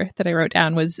earlier that I wrote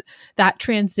down was that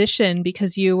transition,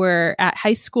 because you were at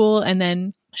high school and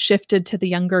then shifted to the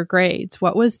younger grades.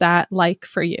 What was that like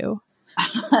for you?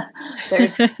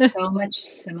 There's so much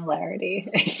similarity.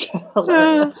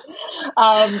 No,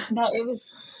 it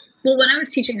was, well, when I was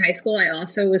teaching high school, I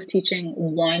also was teaching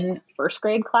one first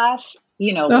grade class.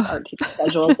 With our teacher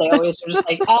schedules, they always were just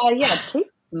like, take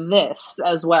this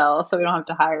as well, so we don't have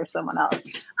to hire someone else.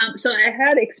 So I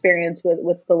had experience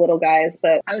with the little guys,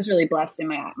 but I was really blessed in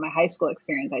my high school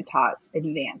experience. I taught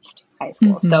advanced high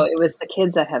school. Mm-hmm. So it was the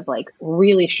kids that have like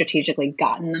really strategically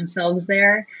gotten themselves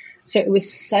there. So it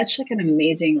was such like an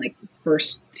amazing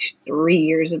first 3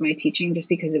 years of my teaching, just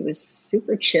because it was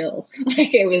super chill.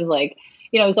 It was like,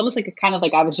 it was almost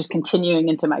like I was just continuing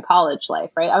into my college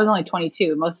life, right? I was only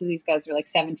 22. Most of these guys were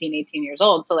 17, 18 years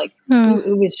old. So it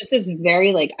was just this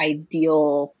very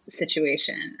ideal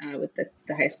situation with the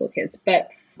high school kids. But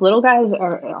little guys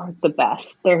are the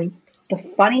best. They're the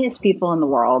funniest people in the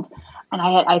world. And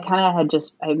I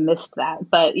missed that.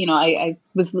 But, I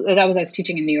was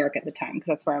teaching in New York at the time because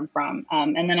that's where I'm from.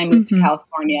 And then I moved to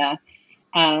California,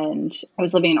 and I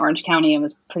was living in Orange County, and it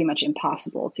was pretty much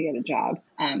impossible to get a job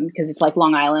because it's like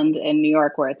Long Island in New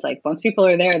York, where it's like, once people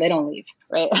are there, they don't leave.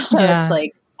 Right. So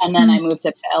it's and then I moved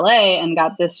up to LA and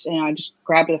got this, I just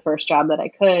grabbed the first job that I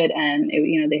could. And,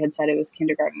 they had said it was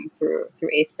kindergarten through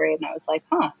 8th grade. And I was like,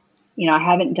 I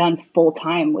haven't done full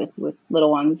time with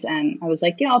little ones. And I was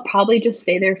like, I'll probably just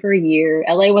stay there for a year.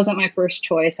 LA wasn't my first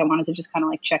choice. I wanted to just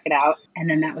check it out. And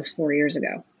then that was 4 years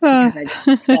ago, because I just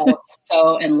fell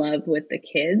so in love with the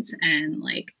kids and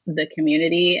the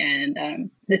community and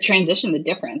the transition, the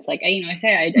difference.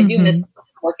 I do miss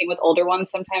working with older ones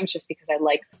sometimes, just because I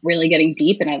like really getting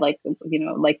deep, and I like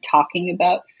talking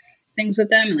about things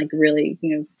with them, and really,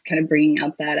 kind of bringing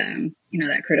out that,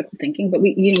 that critical thinking. But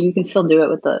you can still do it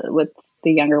with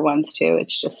the younger ones too.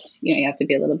 It's just, you have to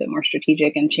be a little bit more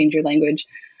strategic and change your language,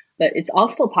 but it's all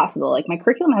still possible. My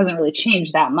curriculum hasn't really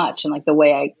changed that much. And the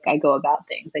way I go about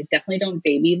things, I definitely don't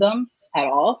baby them at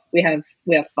all. We have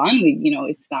fun.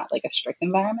 It's not a strict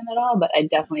environment at all, but I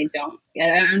definitely don't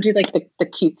do the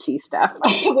cutesy stuff,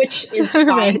 which is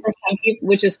fine for some people,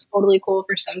 which is totally cool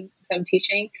for some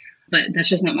teaching. But that's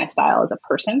just not my style as a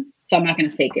person. So I'm not going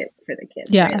to fake it for the kids.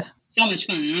 Yeah. Right? So much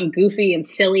fun. And I'm goofy and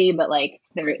silly, but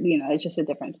they're, it's just a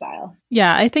different style.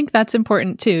 Yeah. I think that's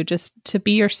important too. Just to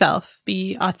be yourself,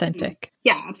 be authentic.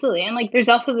 Yeah, absolutely. And there's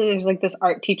also, there's this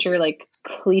art teacher,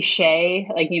 cliche,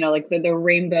 the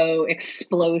rainbow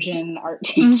explosion art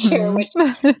teacher, which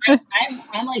I'm that.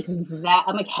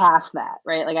 I'm half that,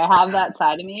 right? I have that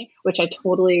side of me, which I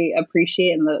totally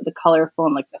appreciate, and the colorful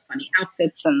and the funny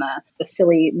outfits and the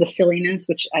silliness,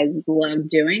 which I love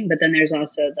doing. But then there's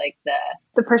also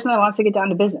the person that wants to get down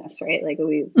to business, right?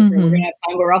 We're gonna have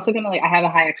fun. We're also gonna I have a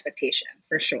high expectation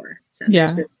for sure. So Yeah.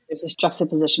 there's this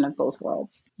juxtaposition of both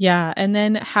worlds. Yeah. And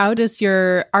then how does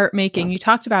your art making, you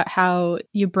talked about how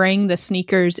you bring the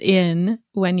sneakers in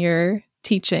when you're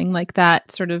teaching, like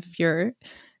that sort of your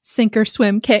sink or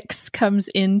swim kicks comes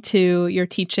into your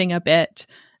teaching a bit.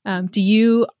 Do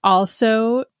you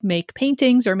also make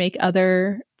paintings or make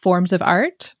other forms of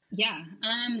art? Yeah.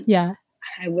 Yeah.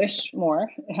 I wish more.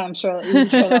 I'm sure that you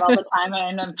share that all the time,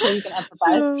 and I'm sure you can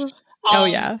empathize. Oh,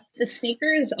 yeah. The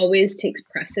sneakers always takes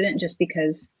precedent just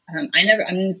because I'm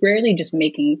rarely just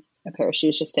making a pair of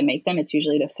shoes just to make them. It's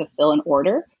usually to fulfill an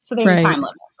order. So there's a time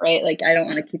limit, right? Like I don't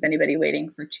want to keep anybody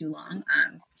waiting for too long.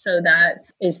 So that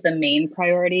is the main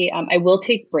priority. I will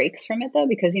take breaks from it though,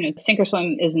 because, sink or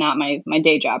swim is not my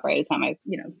day job, right? It's not my,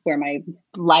 where my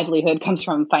livelihood comes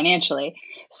from financially.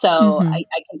 So I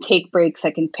can take breaks.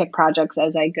 I can pick projects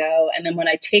as I go. And then when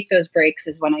I take those breaks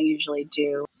is when I usually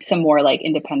do some more like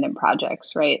independent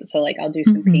projects, right? So like I'll do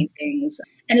some paintings,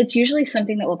 and it's usually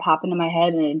something that will pop into my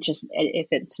head, and if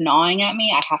it's gnawing at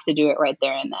me, I have to do it right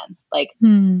there and then. Like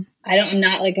I'm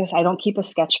not like this. I don't keep a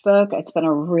sketchbook. It's been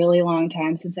a really long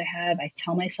time since I have. I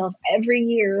tell myself every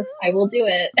year I will do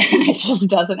it, and it just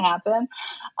doesn't happen.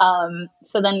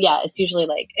 So then, yeah, it's usually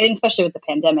like, and especially with the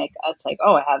pandemic, it's like,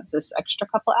 oh, I have this extra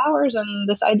couple hours, and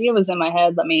this idea was in my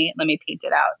head. Let me paint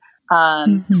it out.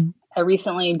 I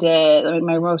recently did,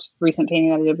 my most recent painting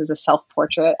that I did was a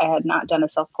self-portrait. I had not done a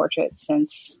self-portrait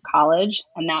since college.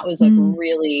 And that was like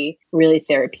really, really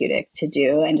therapeutic to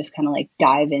do and just kind of like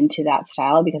dive into that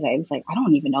style, because I was like, I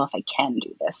don't even know if I can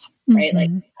do this, right? Like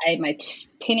my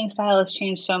painting style has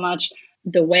changed so much.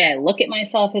 The way I look at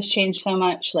myself has changed so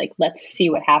much. Like, let's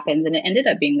see what happens. And it ended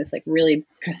up being this like really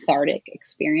cathartic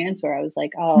experience where I was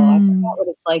like, oh, I forgot what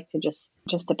it's like to just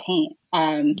to paint.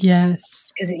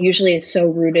 Yes. Because it usually is so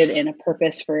rooted in a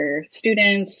purpose for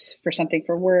students, for something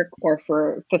for work, or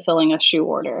for fulfilling a shoe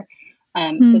order.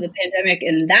 So the pandemic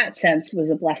in that sense was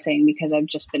a blessing, because I've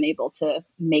just been able to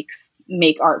make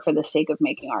art for the sake of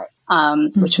making art,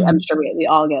 which I'm sure we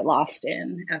all get lost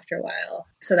in after a while.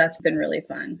 So that's been really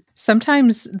fun.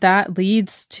 Sometimes that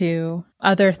leads to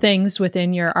other things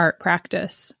within your art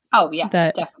practice. Oh yeah,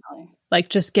 definitely. Like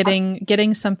just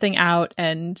getting something out,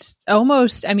 and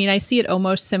almost, I mean, I see it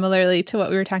almost similarly to what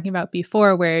we were talking about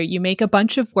before, where you make a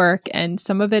bunch of work and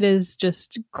some of it is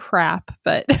just crap,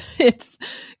 but it's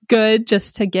good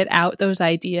just to get out those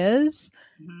ideas.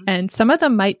 And some of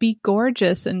them might be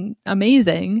gorgeous and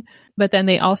amazing, but then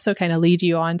they also kind of lead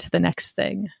you on to the next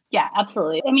thing. Yeah,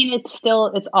 absolutely. I mean,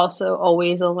 it's also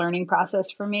always a learning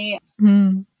process for me.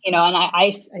 And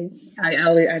I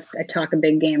talk a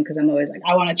big game, because I'm always like,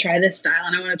 I want to try this style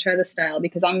and I want to try this style,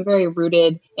 because I'm very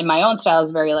rooted in my own style,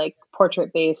 is very like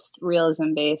portrait based,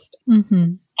 realism based.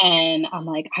 And I'm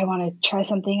like, I want to try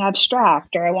something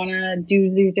abstract, or I want to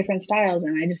do these different styles.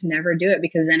 And I just never do it,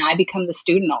 because then I become the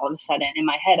student all of a sudden in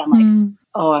my head. I'm like,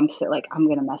 oh, I'm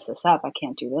going to mess this up. I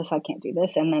can't do this. I can't do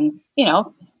this. And then,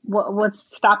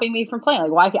 what's stopping me from playing?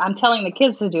 Like, why? I'm telling the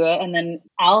kids to do it. And then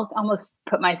I'll almost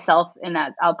put myself in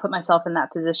that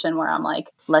position where I'm like,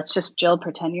 let's just, Jill,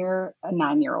 pretend you're a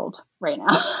 9-year-old right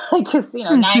now. Because,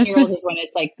 9-year-old is when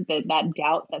it's like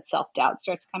that self-doubt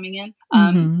starts coming in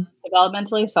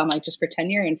developmentally. So I'm like, just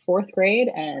pretend you're in 4th grade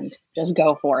and just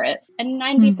go for it. And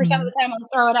 90% of the time I'll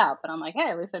throw it out, but I'm like,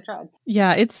 hey, at least I tried.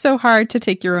 Yeah, it's so hard to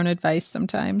take your own advice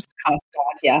sometimes. Oh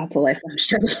God, yeah, it's a lifelong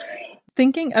struggle.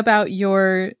 Thinking about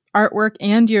your artwork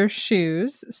and your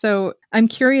shoes. So I'm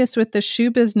curious, with the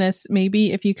shoe business,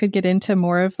 maybe if you could get into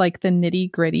more of like the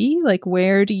nitty gritty, like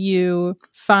where do you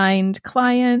find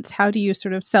clients? How do you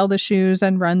sort of sell the shoes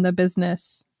and run the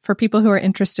business for people who are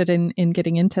interested in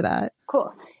getting into that?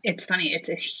 Cool. It's funny. It's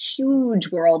a huge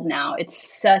world now.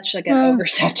 It's such like an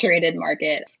oversaturated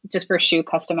market just for shoe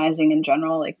customizing in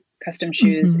general. Like custom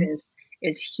shoes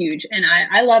is huge. And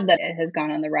I love that it has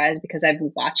gone on the rise, because I've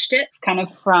watched it kind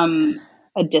of from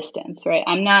a distance, right?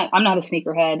 I'm not a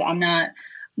sneakerhead. I'm not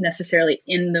necessarily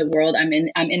in the world. I'm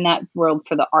in that world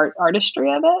for the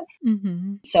artistry of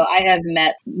it. So I have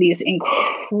met these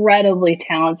incredibly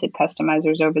talented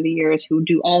customizers over the years who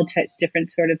do all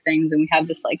different sort of things. And we have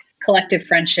this like collective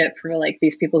friendship for like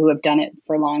these people who have done it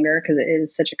for longer, because it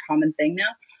is such a common thing now.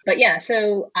 But yeah,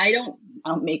 so I don't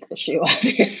make the shoe,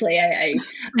 obviously. I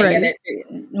get it.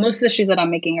 Most of the shoes that I'm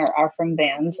making are from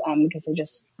Vans, because they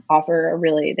just offer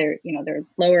they're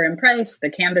lower in price.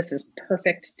 The canvas is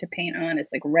perfect to paint on.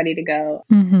 It's like ready to go.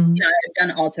 I've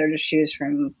done all sorts of shoes,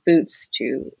 from boots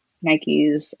to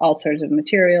Nikes, all sorts of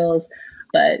materials.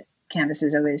 But canvas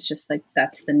is always just like,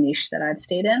 that's the niche that I've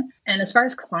stayed in. And as far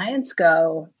as clients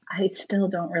go, I still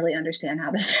don't really understand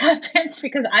how this happens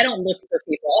because I don't look for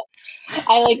people.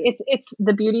 I like it's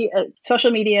the beauty.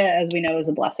 Social media, as we know, is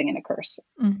a blessing and a curse.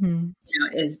 Mm-hmm.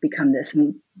 Is become this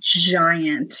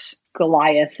giant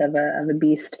Goliath of a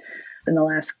beast in the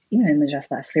last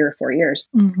 3 or 4 years.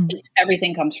 Mm-hmm.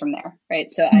 Everything comes from there,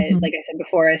 right? So Mm-hmm. like I said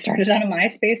before, I started on a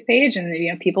MySpace page,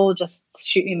 and people just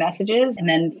shoot me messages, and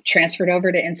then transferred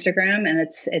over to Instagram, and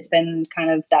it's been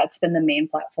that's been the main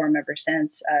platform ever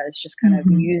since. It's just kind of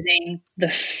using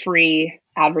the free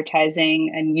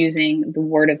advertising and using the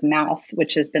word of mouth,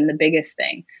 which has been the biggest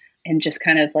thing, and just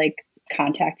kind of like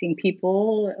contacting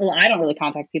people. Well, I don't really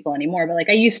contact people anymore, but like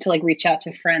I used to like reach out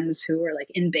to friends who were like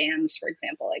in bands, for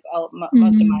example. Like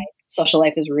most of my social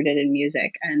life is rooted in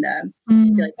music, and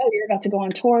be like, oh, you're about to go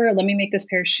on tour. Let me make this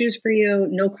pair of shoes for you.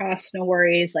 No cost, no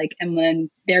worries. Like, and then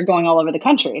they're going all over the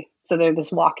country. So they're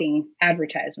this walking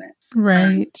advertisement.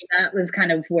 Right. That was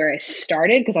kind of where I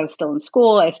started because I was still in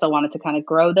school. I still wanted to kind of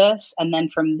grow this. And then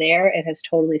from there, it has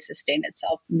totally sustained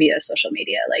itself via social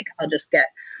media. Like I'll just get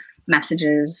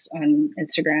messages on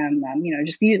Instagram,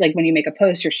 just use like when you make a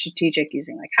post, you're strategic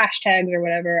using like hashtags or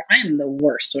whatever. I am the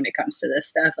worst when it comes to this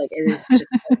stuff. Like it is just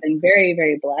I've been very,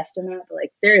 very blessed in that. But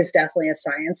like there is definitely a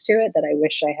science to it that I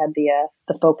wish I had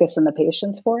the focus and the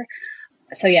patience for.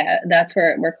 So yeah, that's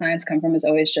where clients come from, is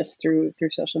always just through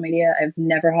social media. I've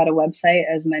never had a website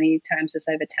as many times as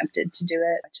I've attempted to do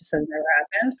it. It just has never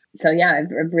happened. So yeah,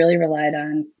 I've really relied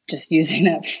on just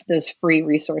using those free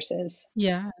resources.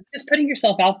 Yeah. Just putting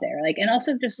yourself out there, like, and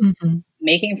also just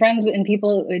making friends with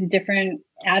people in different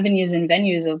avenues and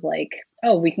venues of like,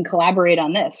 oh, we can collaborate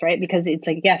on this, right? Because it's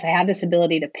like, yes, I have this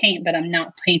ability to paint, but I'm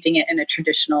not painting it in a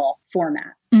traditional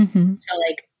format. Mm-hmm. So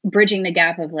like bridging the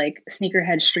gap of like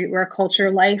sneakerhead streetwear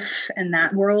culture life and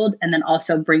that world, and then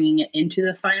also bringing it into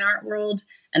the fine art world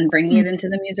and bringing it into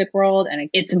the music world. And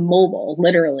it's mobile,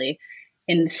 literally,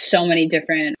 in so many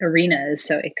different arenas.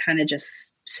 So it kind of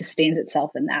just sustains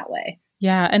itself in that way.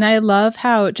 Yeah. And I love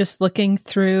how, just looking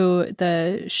through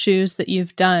the shoes that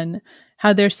you've done,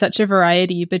 how there's such a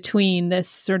variety between this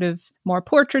sort of more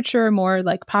portraiture, more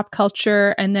like pop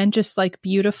culture, and then just like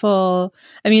beautiful.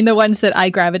 I mean, the ones that I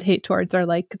gravitate towards are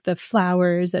like the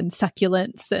flowers and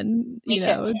succulents, and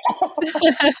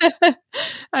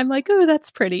I'm like, oh,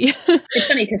 that's pretty. It's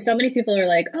funny because so many people are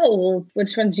like, oh, well,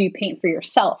 which ones do you paint for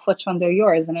yourself? Which ones are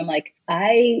yours? And I'm like,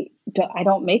 I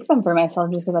don't make them for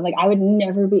myself, just because I'm like, I would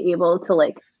never be able to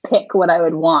like pick what I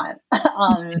would want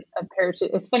on a pair of shoes.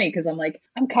 It's funny because I'm like,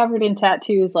 I'm covered in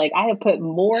tattoos. Like I have put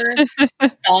more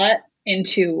thought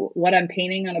into what I'm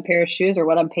painting on a pair of shoes or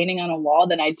what I'm painting on a wall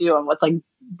than I do on what's like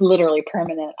literally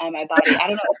permanent on my body. I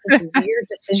don't know. It's this weird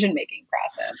decision-making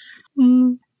process.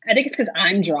 I think it's because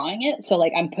I'm drawing it. So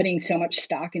like I'm putting so much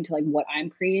stock into like what I'm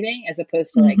creating, as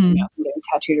opposed to like, I'm getting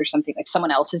tattooed or something, like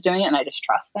someone else is doing it and I just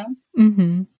trust them.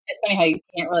 It's funny how you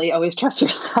can't really always trust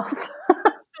yourself.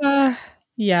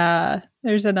 Yeah,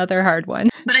 there's another hard one.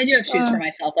 But I do have shoes for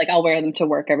myself. Like I'll wear them to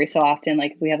work every so often.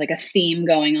 Like if we have like a theme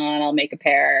going on, I'll make a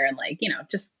pair, and like,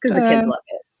 just because the kids love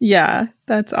it. Yeah,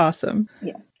 that's awesome.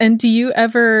 Yeah. And do you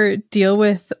ever deal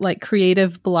with like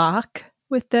creative block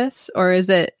with this? Or is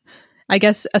it, I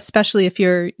guess, especially if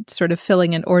you're sort of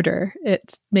filling an order,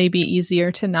 it's maybe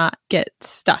easier to not get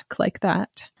stuck like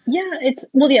that? Yeah, that's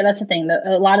the thing.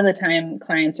 A lot of the time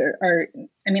clients are,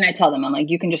 I tell them, I'm like,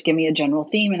 you can just give me a general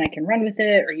theme and I can run with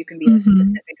it, or you can be as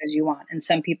specific as you want. And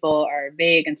some people are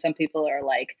vague, and some people are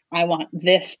like, I want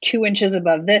this 2 inches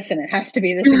above this, and it has to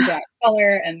be this exact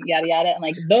color, and yada, yada. And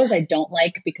like those I don't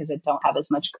like because I don't have as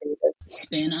much creative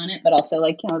spin on it. But also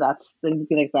like, that's the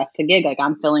gig. Like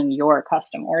I'm filling your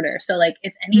custom order. So like,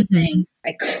 if anything,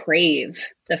 I crave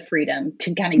the freedom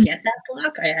to kind of get that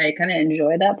block. I kind of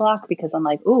enjoy that block because I'm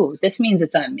like, ooh, this means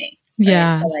it's on me. Right?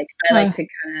 Yeah. So like, I like to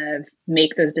kind of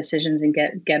make those decisions and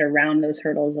get around those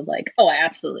hurdles of like, oh, I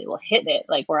absolutely will hit it.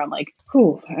 Like where I'm like,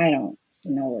 whew, I don't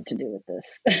know what to do with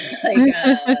this.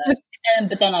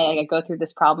 But then I go through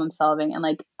this problem solving, and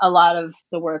like a lot of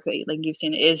the work that like you've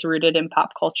seen is rooted in pop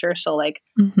culture. So like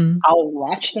I'll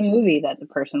watch the movie that the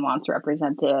person wants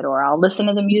represented, or I'll listen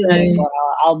to the music, or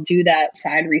I'll do that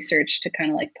side research to kind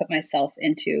of like put myself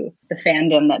into the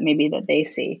fandom that they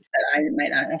see that I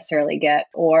might not necessarily get.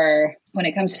 Or when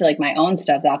it comes to like my own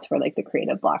stuff, that's where like the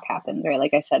creative block happens, right?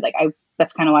 Like I said, like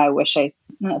that's kind of why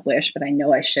but I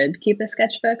know I should keep a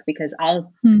sketchbook, because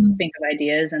I'll think of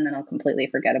ideas and then I'll completely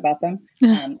forget about them.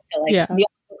 The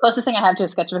closest thing I have to a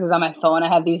sketchbook is on my phone. I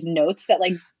have these notes that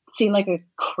like seem like a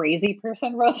crazy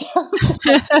person wrote them.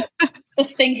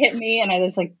 this thing hit me, and I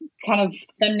just like kind of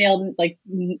thumbnailed, like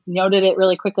noted it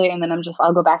really quickly. And then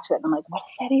I'll go back to it. And I'm like, what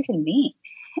does that even mean?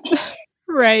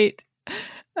 Right.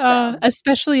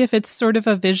 Especially if it's sort of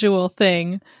a visual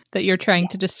thing that you're trying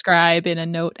to describe in a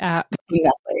note app.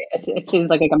 Exactly. It seems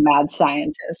like a mad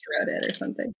scientist wrote it or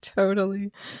something.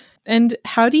 Totally. And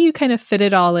how do you kind of fit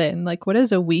it all in? Like, what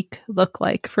does a week look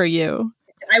like for you?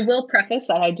 I will preface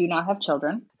that I do not have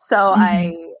children. So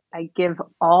I give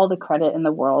all the credit in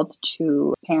the world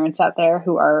to parents out there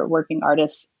who are working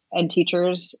artists and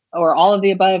teachers, or all of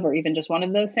the above, or even just one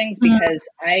of those things, because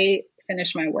I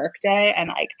finish my work day and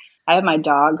like I have my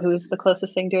dog who's the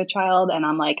closest thing to a child, and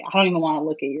I'm like, I don't even want to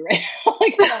look at you right now.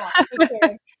 Like,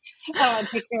 I don't want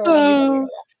to take care of anybody right now.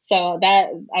 So that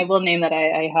I will name that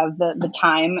I have the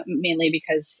time, mainly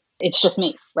because it's just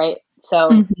me, right?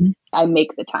 So I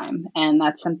make the time, and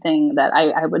that's something that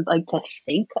I would like to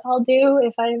think I'll do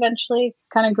if I eventually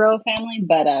kind of grow a family.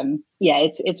 But yeah,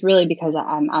 it's really because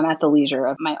I'm at the leisure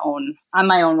of my own. I'm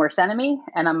my own worst enemy,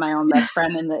 and I'm my own best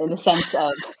friend in the sense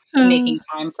of making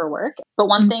time for work. But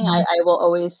one thing I will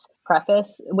always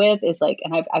preface with is like,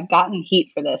 and I've gotten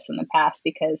heat for this in the past,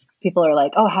 because people are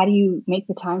like, oh, how do you make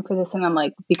the time for this? And I'm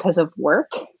like, because of work.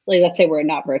 Like, let's say we're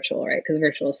not virtual, right? Because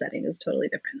virtual setting is totally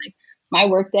different. Like, my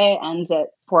work day ends at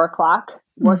 4:00.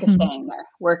 Work is staying there.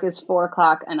 Work is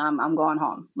 4:00, and I'm going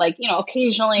home. Like,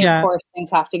 occasionally, of course,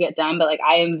 things have to get done, but like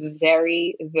I am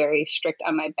very, very strict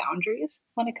on my boundaries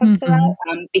when it comes to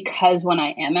that. Because when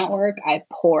I am at work, I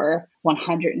pour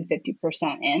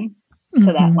 150% in.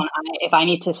 So that if I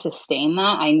need to sustain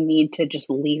that, I need to just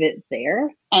leave it there.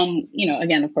 And,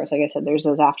 again, of course, like I said, there's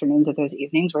those afternoons or those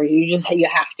evenings where you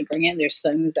have to bring it. There's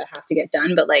things that have to get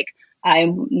done, but like,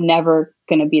 I'm never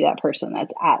going to be that person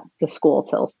that's at the school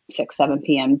till 6, 7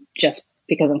 p.m. just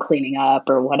because I'm cleaning up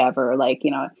or whatever. Like,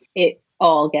 it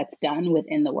all gets done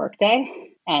within the workday.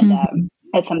 And,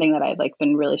 it's something that I've like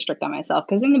been really strict on myself,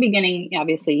 because in the beginning,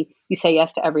 obviously you say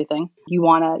yes to everything. You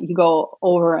go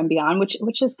over and beyond,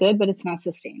 which is good, but it's not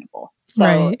sustainable.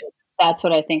 So that's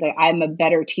what I think. Like, I'm a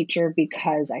better teacher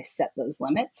because I set those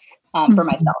limits for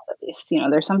myself, at least.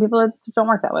 There's some people that don't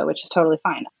work that way, which is totally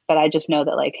fine. But I just know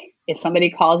that like, if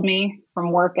somebody calls me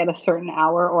from work at a certain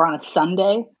hour or on a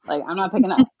Sunday, like I'm not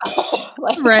picking up.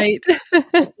 Like, right. You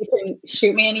can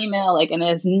shoot me an email, like, and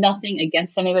there's nothing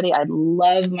against anybody. I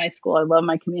love my school. I love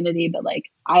my community, but like,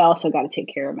 I also got to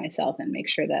take care of myself and make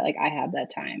sure that like I have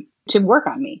that time to work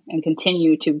on me and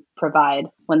continue to provide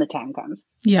when the time comes.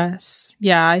 Yes.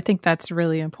 Yeah. I think that's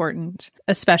really important,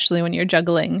 especially when you're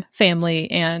juggling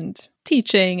family and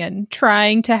teaching and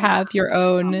trying to have your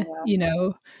own,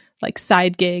 like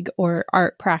side gig or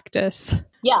art practice.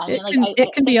 Yeah. I mean,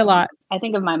 it can be a lot. I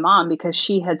think of my mom, because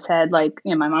she had said like,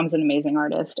 my mom's an amazing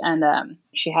artist, and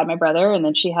she had my brother, and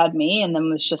then she had me, and then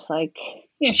was just like,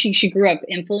 she grew up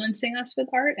influencing us with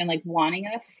art and like wanting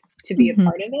us to be a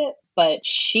part of it, but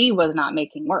she was not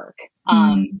making work.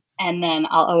 And then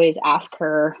I'll always ask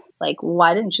her, like,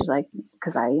 why didn't she's like,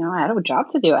 because I had a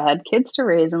job to do. I had kids to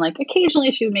raise, and like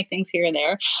occasionally she would make things here and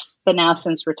there. But now,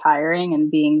 since retiring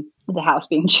and the house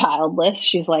being childless,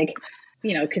 she's like,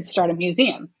 could start a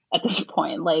museum at this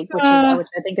point, like, which I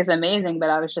think is amazing. But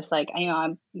I was just like,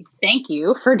 thank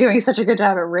you for doing such a good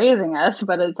job at raising us.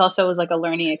 But it also was like a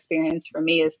learning experience for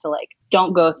me, is to like,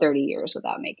 don't go 30 years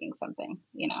without making something,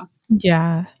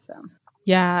 Yeah. So.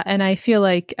 Yeah. And I feel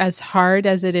like as hard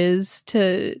as it is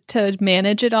to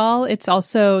manage it all, it's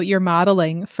also you're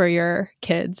modeling for your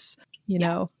kids,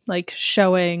 like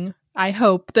showing. I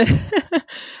hope that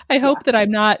that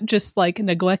I'm not just like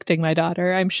neglecting my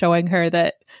daughter. I'm showing her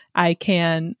that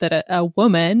that a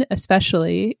woman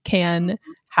especially can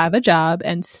have a job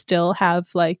and still have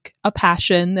like a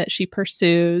passion that she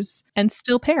pursues and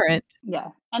still parent. Yeah.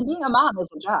 And being a mom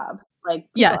is a job. Like,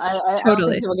 yes, I totally.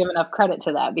 don't think people give enough credit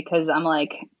to that, because I'm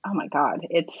like, oh my God,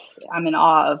 I'm in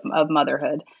awe of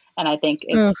motherhood. And I think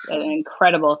it's an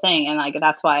incredible thing. And like,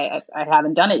 that's why I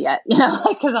haven't done it yet,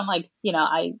 because I'm like,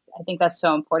 I think that's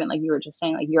so important. Like you were just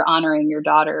saying, like, you're honoring your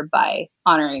daughter by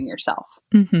honoring yourself.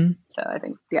 So I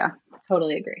think, yeah,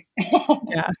 totally agree.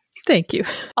 Yeah. Thank you.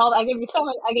 I give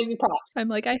you props. I'm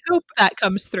like, I hope that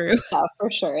comes through. Yeah, for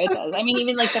sure. It does. I mean,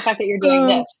 even like the fact that you're doing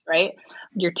this, right?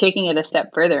 You're taking it a step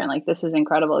further. And like, this is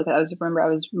incredible. Because I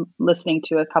was listening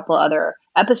to a couple other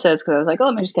episodes, because I was like, oh,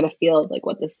 let me just get a feel of like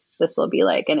what this will be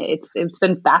like. And it's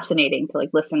been fascinating to like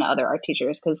listen to other art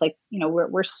teachers, because like,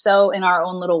 we're so in our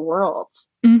own little worlds.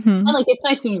 And like, it's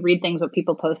nice when you read things what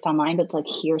people post online, but it's like,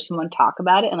 hear someone talk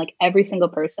about it. And like, every single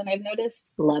person I've noticed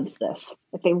loves this.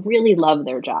 Like, they really love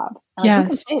their job. And like, you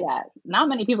can say that. Not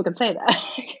many people can say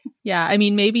that. Yeah. I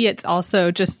mean, maybe it's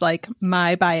also just like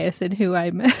my bias in who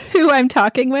I'm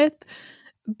talking with.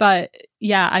 But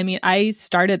yeah, I mean, I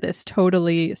started this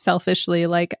totally selfishly.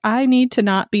 Like, I need to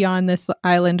not be on this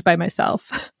island by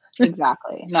myself.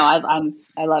 Exactly. No,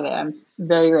 I love it. I'm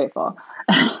very grateful.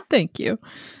 Thank you.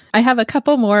 I have a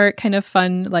couple more kind of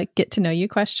fun, like, get to know you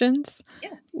questions. Yeah.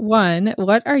 One,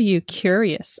 what are you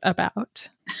curious about?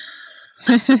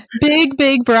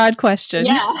 Big, broad question.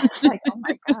 Yeah. It's like, oh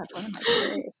my God, what am I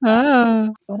curious about?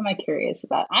 Oh. What am I curious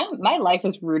about? My life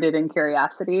is rooted in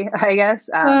curiosity, I guess.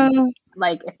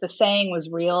 Like if the saying was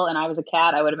real and I was a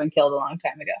cat, I would have been killed a long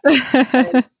time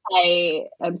ago. I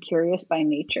am curious by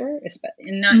nature,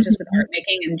 and not just with art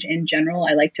making in general.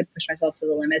 I like to push myself to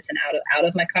the limits and out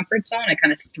of my comfort zone. I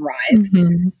kind of thrive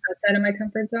outside of my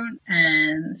comfort zone.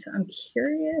 And so I'm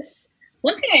curious.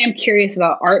 One thing I am curious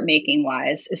about art making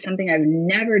wise is something I've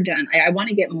never done. I want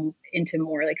to get into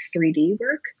more like 3D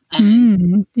work.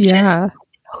 Yeah.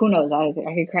 Who knows? I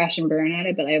could crash and burn at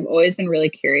it, but I've always been really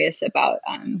curious about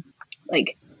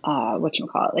like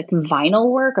whatchamacallit, like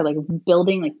vinyl work or like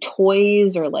building like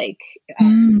toys or like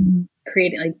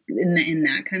creating like in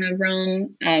that kind of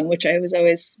realm, which I was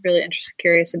always really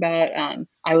curious about.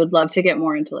 I would love to get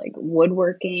more into like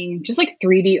woodworking. Just like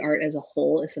 3D art as a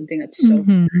whole is something that's so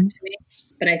fun to me.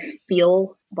 But I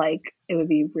feel like it would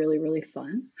be really, really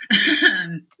fun.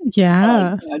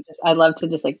 Yeah. I love to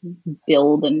just like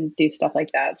build and do stuff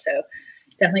like that. So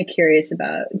definitely curious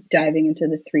about diving into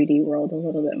the 3D world a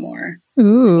little bit more.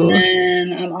 Ooh.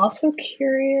 And I'm also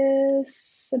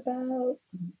curious about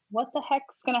what the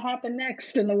heck's going to happen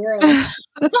next in the world.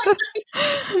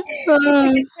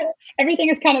 Everything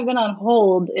has kind of been on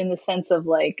hold in the sense of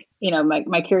like,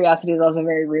 my curiosity is also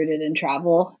very rooted in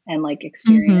travel and like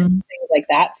experience, things like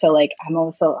that. So like, I'm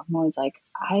always like,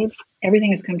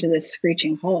 everything has come to this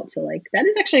screeching halt. So like, that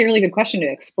is actually a really good question to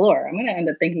explore. I'm going to end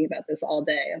up thinking about this all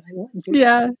day. I'm like, what?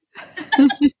 Yeah.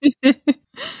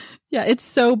 Yeah, it's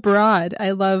so broad.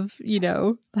 I love,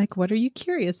 like, what are you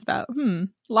curious about?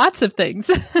 Lots of things.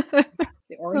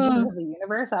 The origins of the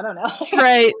universe? I don't know.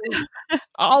 Right.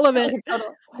 All of it.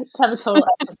 Have a total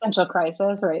existential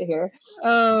crisis right here.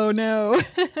 Oh, no.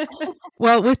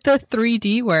 Well, with the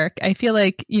 3D work, I feel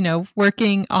like,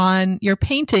 working on your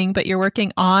painting, but you're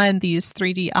working on these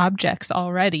 3D objects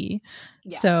already.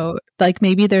 Yeah. So, like,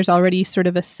 maybe there's already sort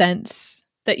of a sense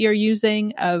that you're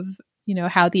using of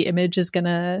how the image is going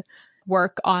to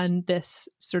work on this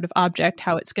sort of object,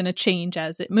 how it's going to change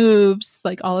as it moves,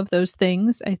 like all of those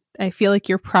things. I feel like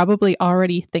you're probably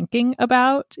already thinking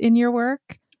about in your work.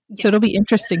 Yeah. So it'll be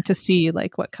interesting to see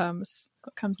like what comes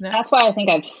next. That's why I think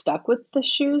I've stuck with the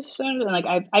shoes. And like,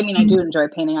 I do enjoy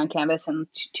painting on canvas and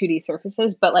 2D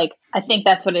surfaces, but like, I think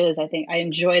that's what it is. I think I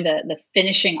enjoy the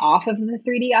finishing off of the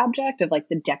 3D object of like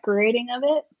the decorating of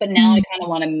it. But now I kind of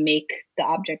want to make the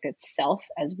object itself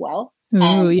as well.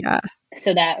 Oh, yeah.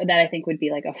 So that I think would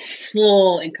be like a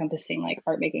full encompassing like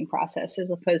art making process as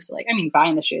opposed to like,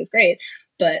 buying the shoe is great,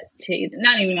 but to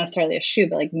not even necessarily a shoe,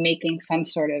 but like making some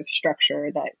sort of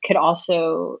structure that could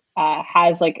also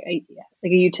has like a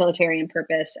utilitarian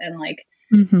purpose and like,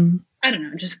 I don't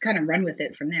know, just kind of run with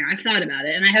it from there. I've thought about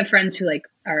it. And I have friends who like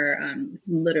are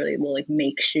literally will like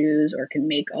make shoes or can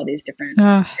make all these different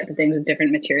things with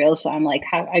different materials. So I'm like,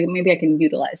 maybe I can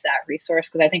utilize that resource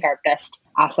because I think our best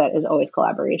asset is always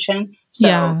collaboration.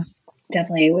 So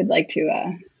definitely would like to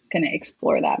kind of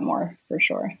explore that more for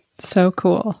sure. So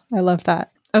cool. I love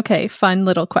that. Okay, fun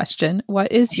little question.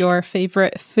 What is your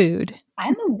favorite food?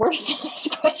 I'm the worst at this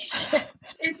question.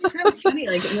 It's so funny.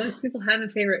 Like most people have a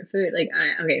favorite food.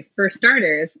 Like, for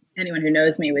starters, anyone who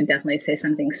knows me would definitely say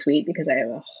something sweet because I have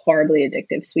a horribly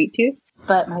addictive sweet tooth.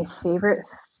 But my favorite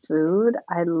food,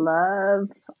 I love.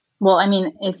 Well,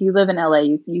 if you live in LA,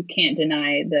 you can't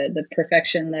deny the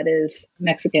perfection that is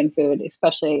Mexican food,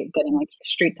 especially getting like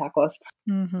street tacos.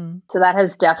 So that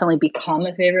has definitely become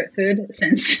a favorite food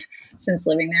since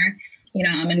living there.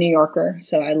 I'm a New Yorker,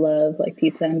 so I love like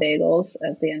pizza and bagels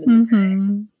at the end of the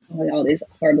day. All these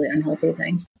horribly unhealthy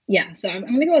things. Yeah, so I'm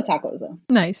going to go with tacos though.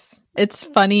 Nice. It's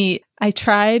funny. I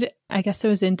tried, I guess it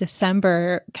was in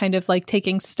December, kind of like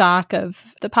taking stock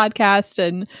of the podcast,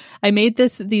 and I made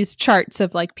these charts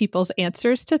of like people's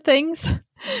answers to things.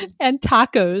 And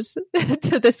tacos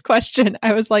to this question,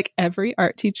 I was like, every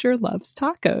art teacher loves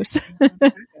tacos.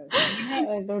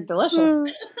 Yeah, they're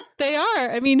delicious. They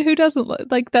are. Who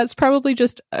doesn't like? That's probably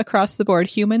just across the board.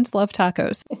 Humans love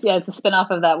tacos. It's a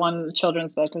spinoff of that one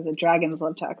children's book. Was it Dragons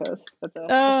Love Tacos? That's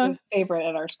a favorite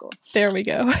at our school. There we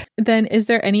go. Then, is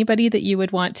there anybody that you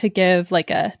would want to give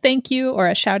like a thank you or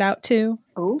a shout out to?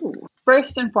 Oh,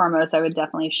 first and foremost, I would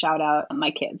definitely shout out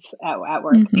my kids at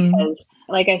work because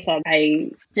like I said,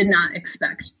 I did not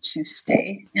expect to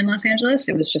stay in Los Angeles.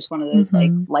 It was just one of those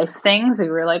like life things. We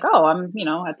were like, oh, I'm,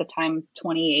 at the time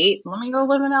 28. Let me go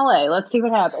live in LA. Let's see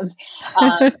what happens.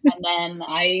 And then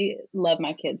I love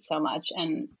my kids so much.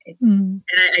 And, and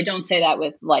I don't say that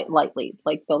with lightly.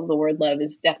 Like the word love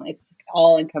is definitely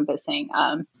all encompassing.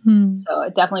 So I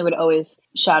definitely would always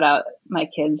shout out my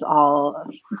kids, all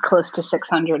close to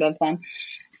 600 of them.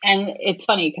 And it's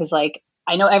funny because like,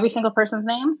 I know every single person's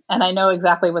name and I know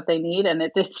exactly what they need. And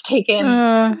it's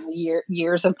taken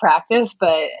years of practice, but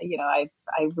I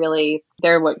really,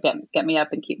 they're what get me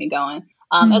up and keep me going.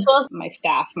 As well as my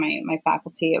staff, my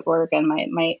faculty at work and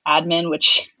my admin,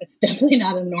 which is definitely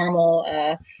not a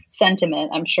normal,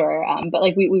 sentiment, I'm sure. But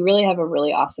like, we really have a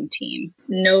really awesome team.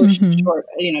 No short,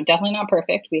 definitely not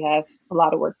perfect. We have a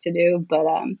lot of work to do, but,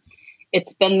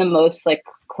 it's been the most like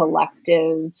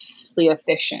collectively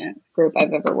efficient group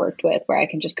I've ever worked with, where I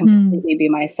can just completely be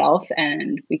myself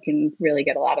and we can really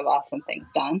get a lot of awesome things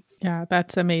done. Yeah,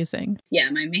 that's amazing. Yeah,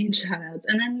 my main shout outs.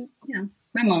 And then,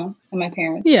 my mom and my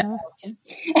parents. Yeah.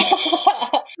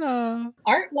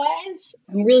 Art wise,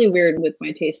 I'm really weird with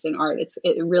my taste in art.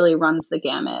 It really runs the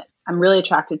gamut. I'm really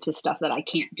attracted to stuff that I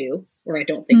can't do or I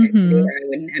don't think I can do or I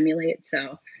wouldn't emulate.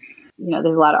 So,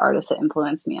 there's a lot of artists that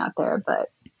influence me out there, but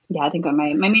yeah, I think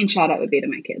my main shout out would be to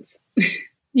my kids.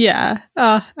 Yeah.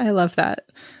 Oh, I love that.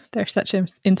 They're such an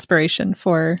inspiration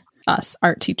for us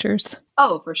art teachers.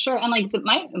 Oh, for sure. And like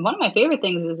one of my favorite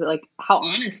things is like how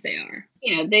honest they are.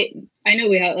 I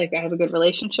know I have a good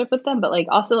relationship with them, but like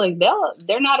also like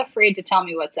they're not afraid to tell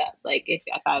me what's up. Like if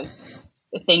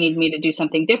they need me to do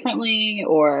something differently,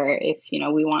 or if they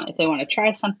want to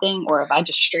try something, or if I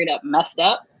just straight up messed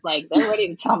up, like they're ready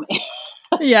to tell me.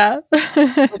 Yeah.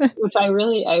 which I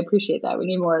appreciate that. We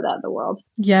need more of that in the world.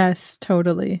 Yes,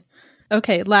 totally.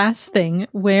 Okay, last thing.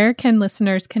 Where can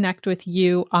listeners connect with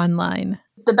you online?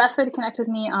 The best way to connect with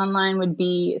me online would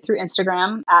be through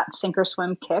Instagram at Sink or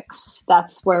Swim Kicks.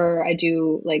 That's where I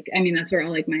do that's where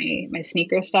all like my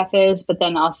sneaker stuff is. But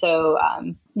then also,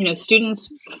 students,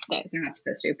 they're not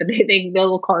supposed to, but they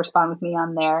will correspond with me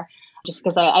on there. Just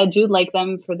because I do like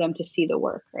for them to see the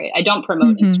work, right? I don't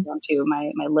promote Instagram to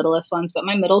my littlest ones, but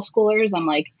my middle schoolers, I'm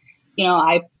like,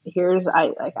 I always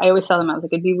tell them, I was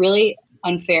like, it'd be really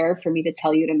unfair for me to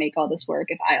tell you to make all this work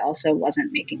if I also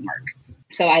wasn't making work.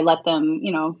 So I let them,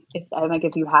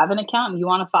 if you have an account and you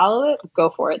want to follow it, go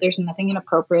for it. There's nothing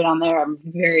inappropriate on there. I'm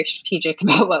very strategic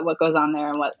about what goes on there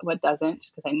and what doesn't,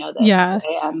 just because I know that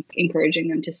I'm encouraging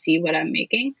them to see what I'm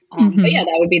making. But yeah,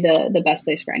 that would be the best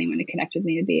place for anyone to connect with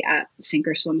me would be at Sink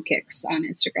or Swim Kicks on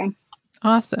Instagram.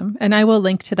 Awesome. And I will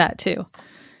link to that too.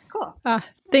 Cool.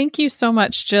 Thank you so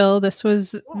much, Jill. This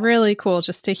was really cool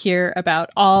just to hear about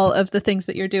all of the things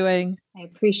that you're doing. I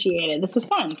appreciate it. This was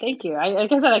fun. Thank you.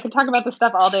 Like I said, I could talk about this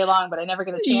stuff all day long, but I never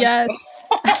get a chance.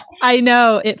 Yes. I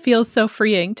know. It feels so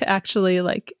freeing to actually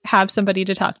have somebody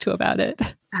to talk to about it.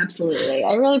 Absolutely.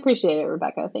 I really appreciate it,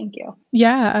 Rebecca. Thank you.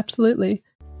 Yeah, absolutely.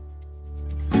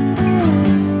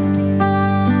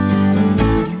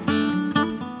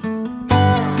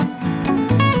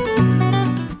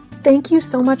 Thank you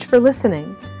so much for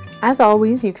listening. As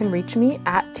always, you can reach me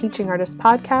at Teaching Artist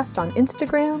Podcast on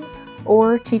Instagram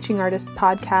or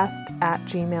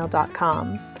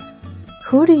teachingartistpodcast@gmail.com.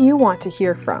 Who do you want to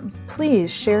hear from?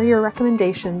 Please share your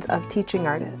recommendations of teaching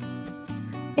artists.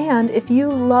 And if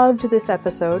you loved this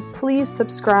episode, please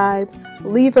subscribe,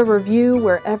 leave a review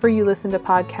wherever you listen to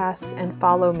podcasts, and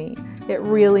follow me. It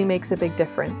really makes a big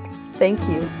difference. Thank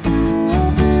you.